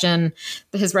Russian,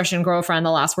 his Russian girlfriend,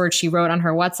 the last word she wrote on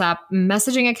her WhatsApp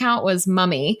messaging account was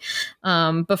 "mummy,"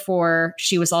 before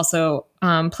she was also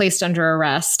placed under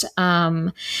arrest.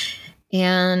 And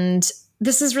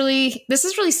this is really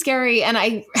scary.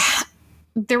 And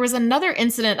there was another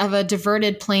incident of a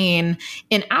diverted plane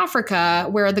in Africa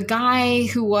where the guy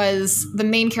who was the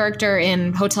main character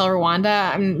in Hotel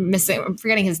Rwanda, I'm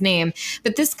forgetting his name,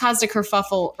 but this caused a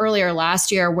kerfuffle earlier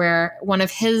last year where one of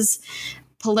his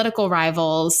political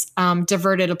rivals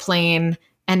diverted a plane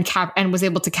and was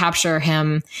able to capture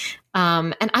him.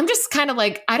 And I'm just kind of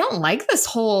like, I don't like this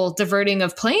whole diverting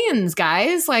of planes,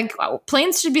 guys. Like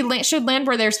planes should land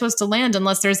where they're supposed to land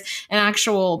unless there's an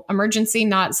actual emergency,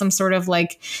 not some sort of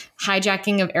like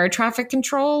hijacking of air traffic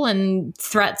control and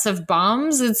threats of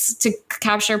bombs. It's to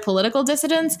capture political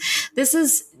dissidents. This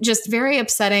is just very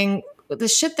upsetting. The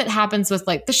shit that happens with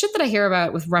the shit that I hear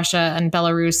about with Russia and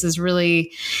Belarus is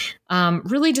really,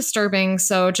 really disturbing.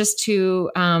 So just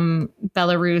to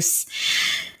Belarus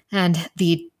and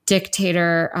the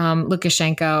dictator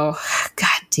Lukashenko,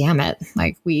 God damn it.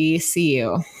 Like, we see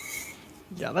you.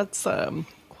 Yeah, that's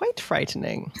quite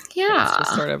frightening. Yeah. It's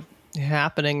just sort of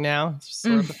happening now. It's just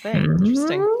sort of a thing.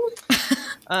 Interesting.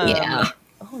 Yeah.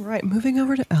 All right. Moving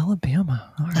over to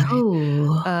Alabama. All right.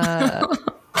 Oh.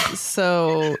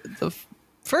 So the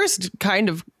first kind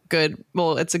of good,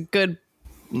 well, it's a good,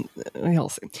 we'll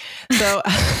see. So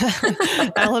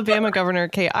Alabama Governor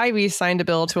Kay Ivey signed a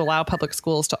bill to allow public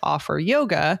schools to offer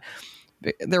yoga.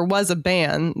 There was a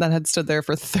ban that had stood there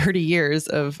for 30 years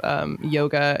of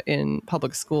yoga in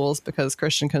public schools because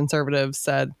Christian conservatives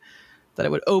said that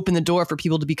it would open the door for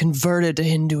people to be converted to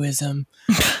Hinduism.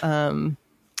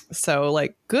 So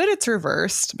like, good, it's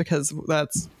reversed because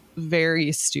that's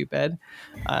very stupid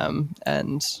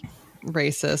and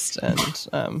racist,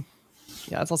 and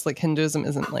yeah, it's also like Hinduism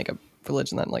isn't like a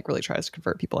religion that like really tries to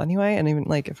convert people anyway, and even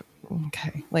like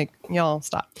y'all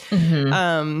stop.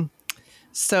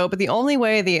 So but the only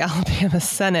way the Alabama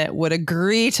Senate would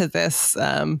agree to this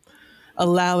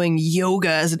allowing yoga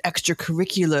as an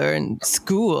extracurricular in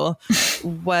school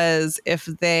was if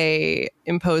they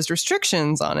imposed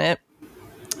restrictions on it.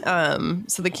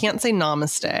 So they can't say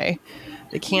namaste.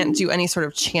 They can't do any sort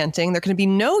of chanting. There can be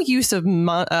no use of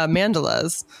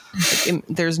mandalas.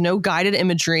 There's no guided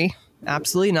imagery.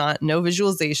 Absolutely not. No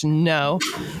visualization. No.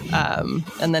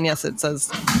 And then, yes, it says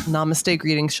namaste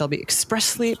greetings shall be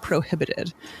expressly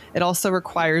prohibited. It also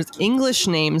requires English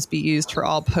names be used for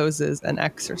all poses and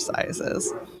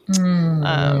exercises.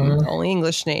 Only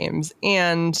English names.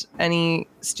 And any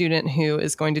student who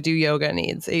is going to do yoga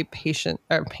needs a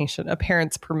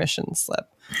parent's permission slip,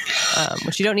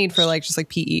 which you don't need for like just like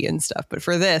PE and stuff. But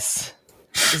for this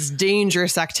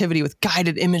dangerous activity with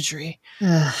guided imagery,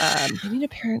 you need a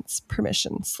parent's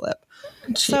permission slip.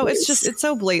 Jeez. So it's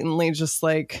so blatantly just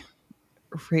like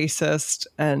racist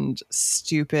and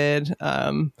stupid.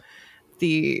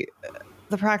 The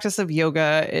practice of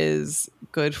yoga is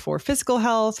good for physical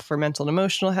health, for mental and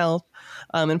emotional health.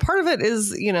 And part of it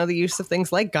is, the use of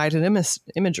things like guided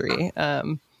imagery,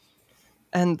 and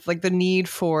like the need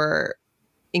for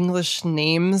English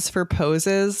names for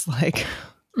poses, like,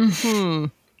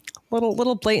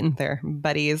 little blatant there,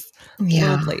 buddies.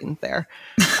 Yeah. Little blatant there,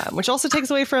 which also takes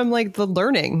away from like the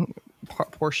learning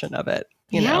portion of it.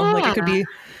 Like it could be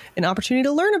an opportunity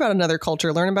to learn about another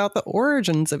culture, learn about the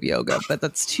origins of yoga, but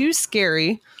that's too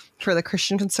scary for the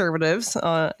Christian conservatives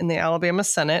in the Alabama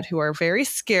Senate, who are very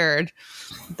scared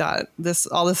that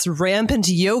all this rampant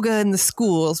yoga in the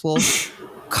schools will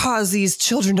cause these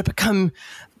children to become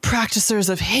practicers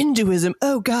of Hinduism.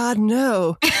 Oh God,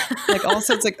 no. Like,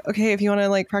 also it's like, okay, if you want to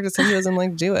like practice Hinduism,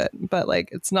 like do it. But like,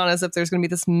 it's not as if there's going to be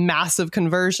this massive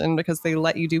conversion because they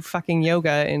let you do fucking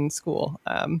yoga in school.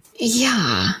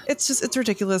 It's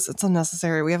ridiculous. It's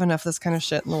unnecessary. We have enough of this kind of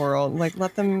shit in the world. Like,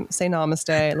 let them say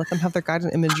namaste, let them have their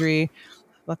guided imagery,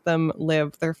 let them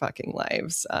live their fucking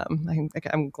lives.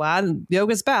 I'm glad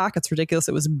yoga's back. It's ridiculous.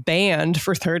 It was banned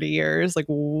for 30 years. Like,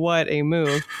 what a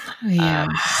move. Yeah.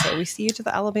 So we see you to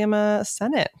the Alabama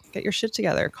Senate. Get your shit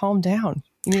together. Calm down.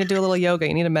 You need to do a little yoga.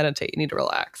 You need to meditate. You need to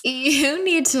relax. You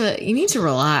need to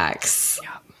relax.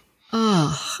 Yeah.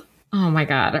 Oh my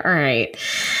God. All right.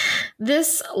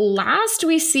 This last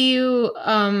we see you,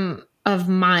 of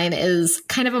mine is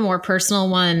kind of a more personal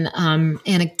one,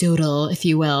 anecdotal, if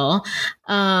you will.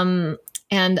 And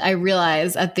I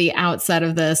realize at the outset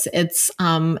of this, it's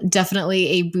definitely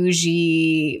a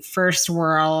bougie first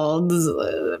world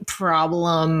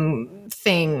problem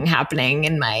thing happening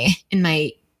in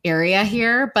my area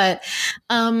here. But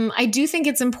I do think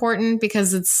it's important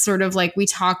because it's sort of like we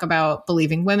talk about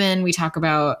believing women. We talk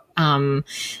about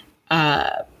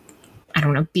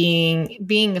being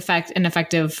an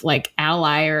effective like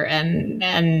ally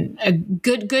and a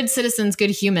good citizens, good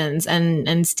humans,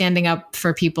 and standing up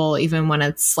for people even when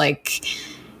it's like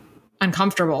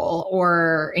uncomfortable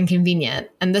or inconvenient.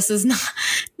 And this is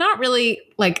not really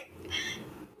like,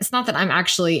 it's not that I'm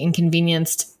actually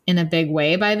inconvenienced in a big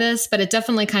way by this, but it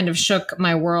definitely kind of shook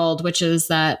my world, which is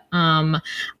that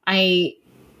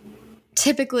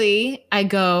typically I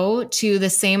go to the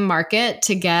same market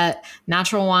to get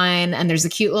natural wine, and there's a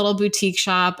cute little boutique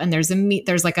shop, and there's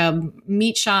like a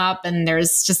meat shop, and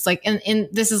there's just like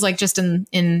this is like just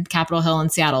in Capitol Hill in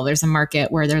Seattle, there's a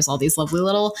market where there's all these lovely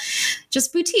little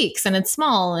just boutiques, and it's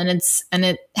small, and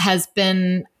it has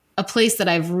been a place that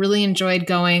I've really enjoyed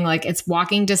going. Like, it's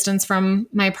walking distance from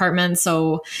my apartment.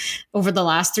 So over the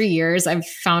last 3 years, I've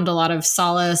found a lot of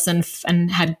solace and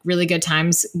had really good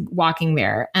times walking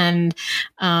there, and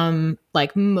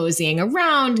like moseying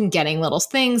around and getting little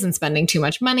things and spending too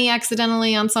much money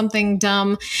accidentally on something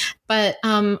dumb. But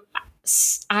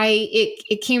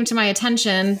it came to my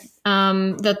attention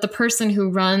that the person who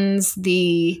runs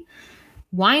the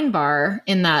wine bar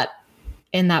in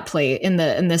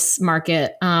this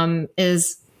market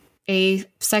is a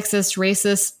sexist,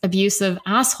 racist, abusive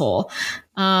asshole.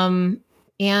 And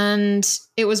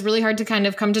it was really hard to kind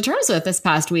of come to terms with this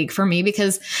past week for me,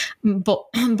 because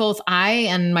both I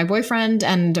and my boyfriend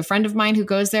and a friend of mine who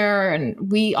goes there, and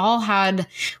we all had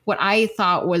what I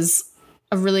thought was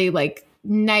a really like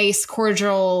nice,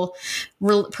 cordial,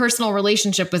 personal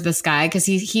relationship with this guy, because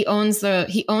he owns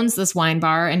this wine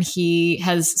bar, and he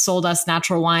has sold us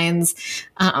natural wines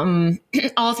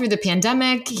all through the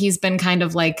pandemic. He's been kind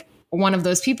of like one of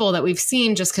those people that we've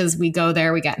seen just because we go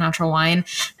there, we get natural wine.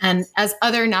 And as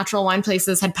other natural wine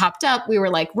places had popped up, we were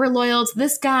like, we're loyal to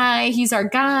this guy. He's our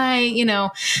guy,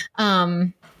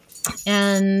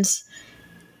 and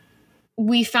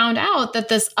we found out that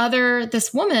this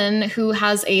woman who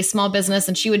has a small business,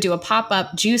 and she would do a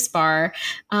pop-up juice bar.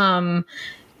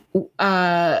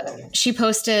 She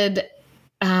posted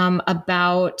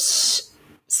about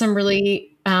some really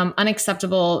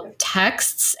unacceptable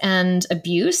texts and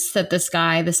abuse that this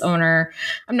owner,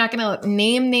 I'm not going to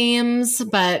name names,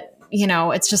 but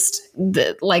it's just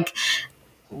like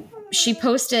she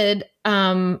posted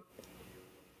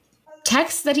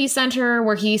texts that he sent her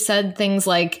where he said things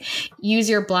like, use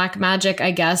your black magic,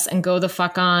 I guess, and go the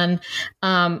fuck on.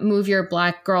 Move your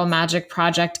black girl magic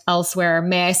project elsewhere.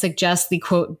 May I suggest the,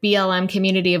 quote, BLM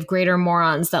community of greater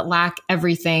morons that lack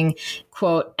everything,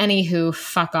 quote, anywho,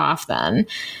 fuck off then.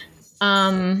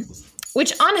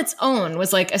 Which on its own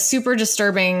was like a super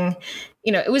disturbing,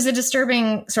 it was a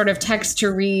disturbing sort of text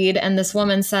to read. And this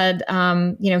woman said,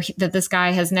 that this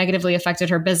guy has negatively affected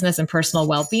her business and personal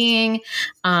well-being.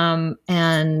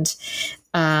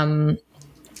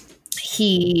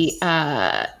 He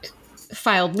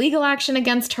filed legal action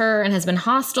against her and has been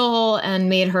hostile and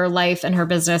made her life and her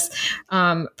business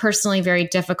personally very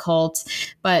difficult,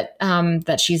 but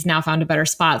that she's now found a better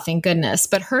spot, thank goodness.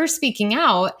 But through her speaking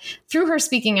out,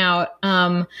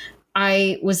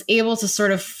 I was able to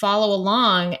sort of follow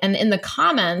along. And in the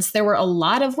comments, there were a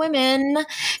lot of women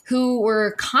who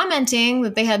were commenting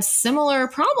that they had similar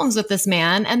problems with this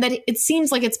man. And that it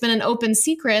seems like it's been an open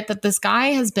secret that this guy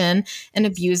has been an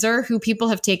abuser who people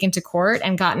have taken to court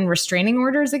and gotten restraining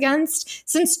orders against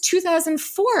since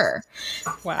 2004.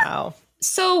 Wow.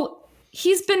 So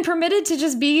he's been permitted to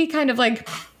just be kind of like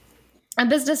a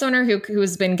business owner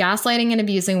who's been gaslighting and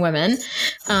abusing women,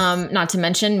 not to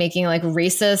mention making like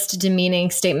racist, demeaning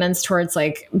statements towards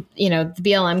like, the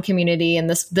BLM community and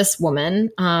this woman.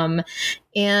 And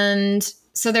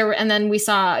so and then we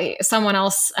saw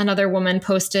another woman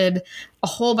posted a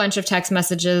whole bunch of text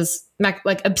messages, like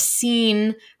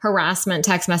obscene harassment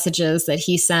text messages that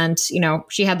he sent.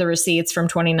 She had the receipts from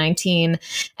 2019.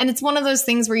 And it's one of those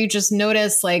things where you just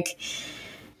notice like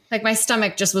my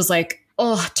stomach just was like,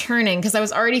 turning, because I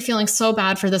was already feeling so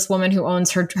bad for this woman who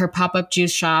owns her pop-up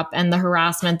juice shop and the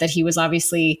harassment that he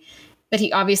obviously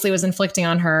was inflicting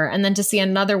on her. And then to see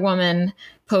another woman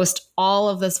post all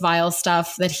of this vile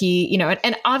stuff that he,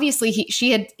 and obviously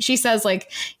she says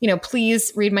like,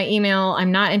 please read my email.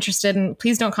 I'm not interested and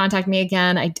please don't contact me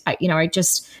again. I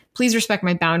just, please respect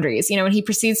my boundaries, and he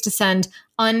proceeds to send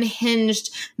unhinged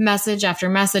message after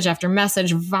message after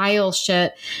message, vile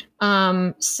shit.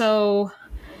 So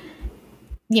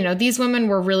these women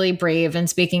were really brave in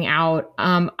speaking out.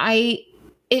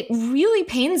 It really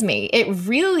pains me. It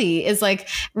really is like,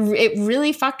 it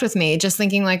really fucked with me just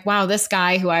thinking like, wow, this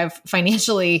guy who I've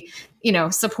financially,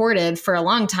 supported for a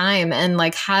long time and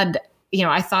like had,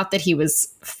 I thought that he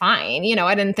was fine.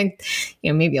 I didn't think,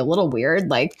 maybe a little weird,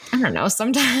 like, I don't know,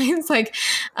 sometimes like,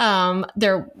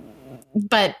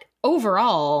 but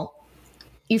overall,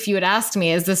 if you had asked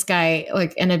me, is this guy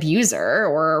like an abuser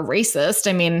or a racist?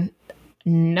 I mean,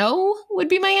 no would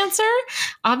be my answer,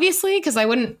 obviously, because I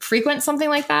wouldn't frequent something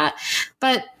like that.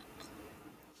 But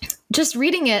just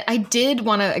reading it, I did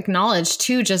want to acknowledge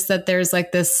too, just that there's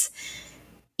like this,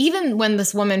 even when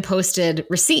this woman posted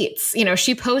receipts,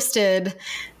 she posted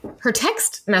her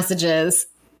text messages.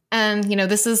 And,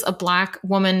 this is a Black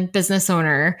woman business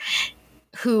owner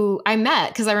who I met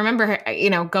because I remember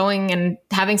her, going and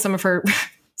having some of her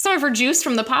juice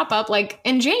from the pop-up like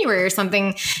in January or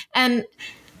something.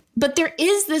 But there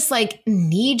is this like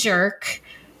knee jerk,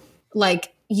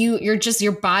 like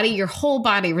your whole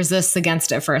body resists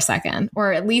against it for a second,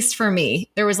 or at least for me,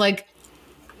 there was a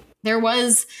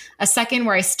second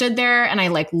where I stood there and I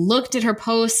like looked at her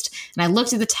post and I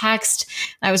looked at the text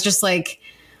and I was just like,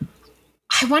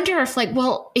 I wonder if like,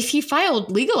 well, if he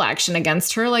filed legal action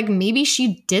against her, like maybe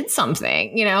she did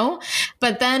something,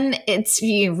 but then it's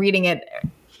reading it.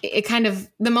 It kind of,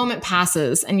 the moment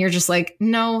passes and you're just like,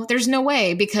 no, there's no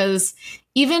way, because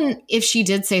even if she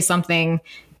did say something,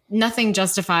 nothing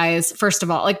justifies, first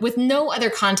of all, like with no other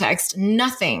context,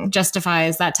 nothing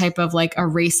justifies that type of like a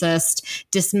racist,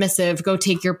 dismissive, go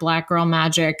take your Black girl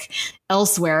magic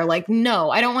elsewhere. Like, no,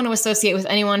 I don't want to associate with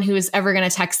anyone who is ever going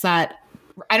to text that.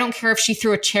 I don't care if she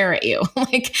threw a chair at you,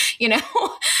 like,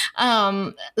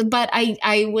 but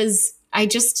I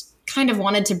just kind of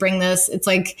wanted to bring this. It's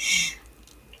like,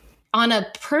 on a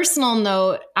personal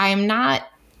note, I'm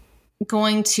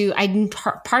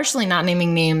partially not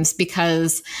naming names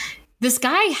because this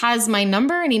guy has my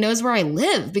number and he knows where I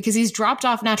live because he's dropped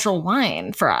off natural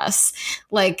wine for us.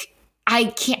 Like,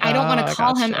 I don't want to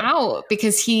call him out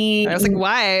because I was like,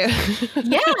 why?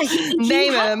 Yeah.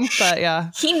 Name him, but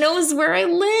yeah. He knows where I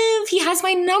live. He has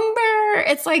my number.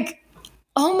 It's like,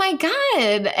 oh my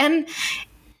God. And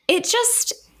it's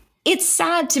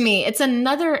sad to me.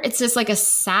 It's just like a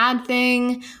sad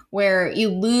thing where you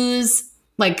lose,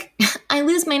 like, I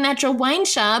lose my natural wine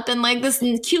shop and like this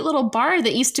cute little bar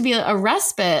that used to be a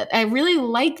respite. I really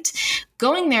liked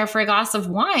going there for a glass of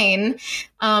wine.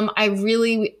 I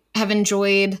really have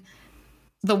enjoyed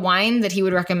the wine that he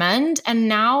would recommend. And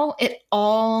now it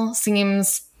all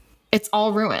seems it's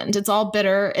all ruined. It's all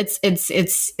bitter. It's,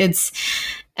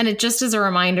 and it just is a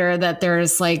reminder that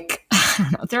there's like, I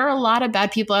don't know, there are a lot of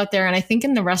bad people out there. And I think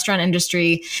in the restaurant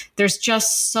industry, there's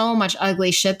just so much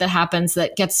ugly shit that happens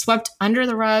that gets swept under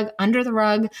the rug. I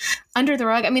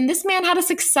mean, this man had a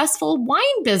successful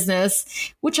wine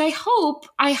business, which I hope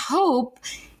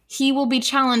he will be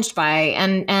challenged by.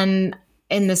 And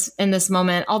in this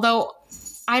moment, although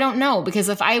I don't know, because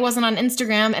if I wasn't on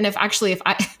Instagram and if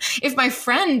my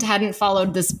friend hadn't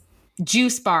followed this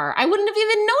juice bar, I wouldn't have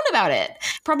even known about it,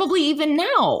 probably even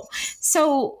now.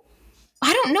 So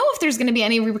I don't know if there's going to be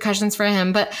any repercussions for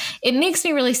him, but it makes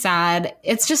me really sad.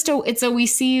 It's a we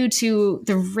see you to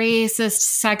the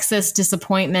racist, sexist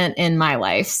disappointment in my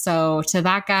life. So to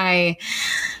that guy,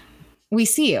 we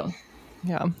see you.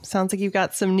 Yeah. Sounds like you've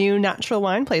got some new natural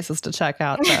wine places to check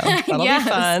out, though. That'll be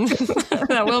fun.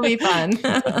 That will be fun.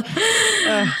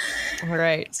 All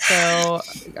right. So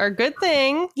our good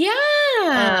thing.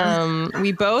 Yeah.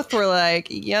 We both were like,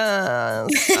 yes.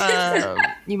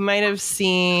 You might have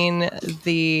seen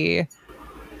the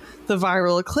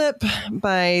viral clip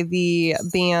by the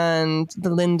band, the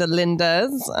Linda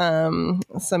Lindas,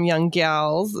 some young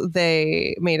gals.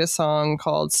 They made a song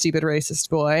called Stupid Racist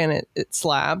Boy, and it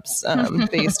slaps,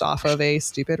 based off of a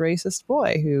stupid racist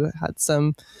boy who had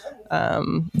some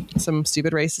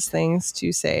stupid racist things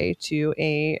to say to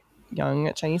a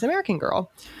young Chinese American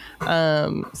girl.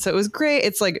 So it was great.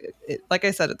 It's like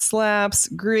I said, it slaps.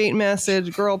 Great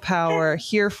message. Girl power.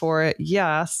 Here for it.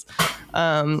 Yes.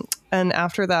 And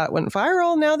after that went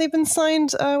viral, now they've been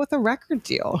signed with a record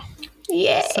deal.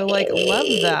 Yeah. So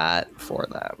love that for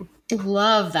them.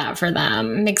 Love that for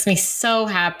them. Makes me so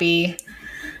happy.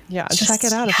 Yeah, check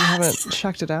it out if you haven't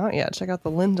checked it out yet. Check out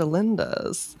the Linda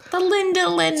Lindas. The Linda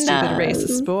Lindas. Stupid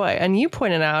Racist Boy. And you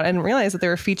pointed out, I didn't realize that they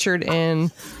were featured in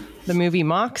the movie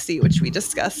Moxie, which we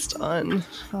discussed on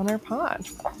our pod.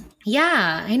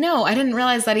 Yeah, I know. I didn't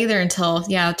realize that either until,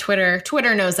 Twitter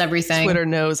knows everything. Twitter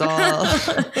knows all.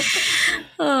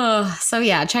 So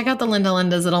yeah, check out the Linda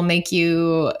Lindas. It'll make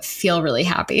you feel really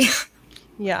happy.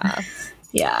 Yeah.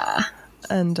 Yeah.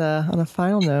 And on a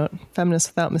final note, Feminists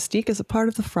Without Mystique is a part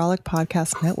of the Frolic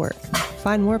Podcast Network.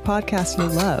 Find more podcasts you'll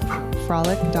love.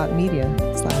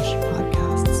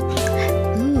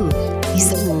 frolic.media/podcasts. Ooh, you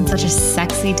said it in such a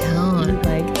sexy tone.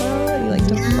 You like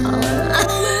to follow.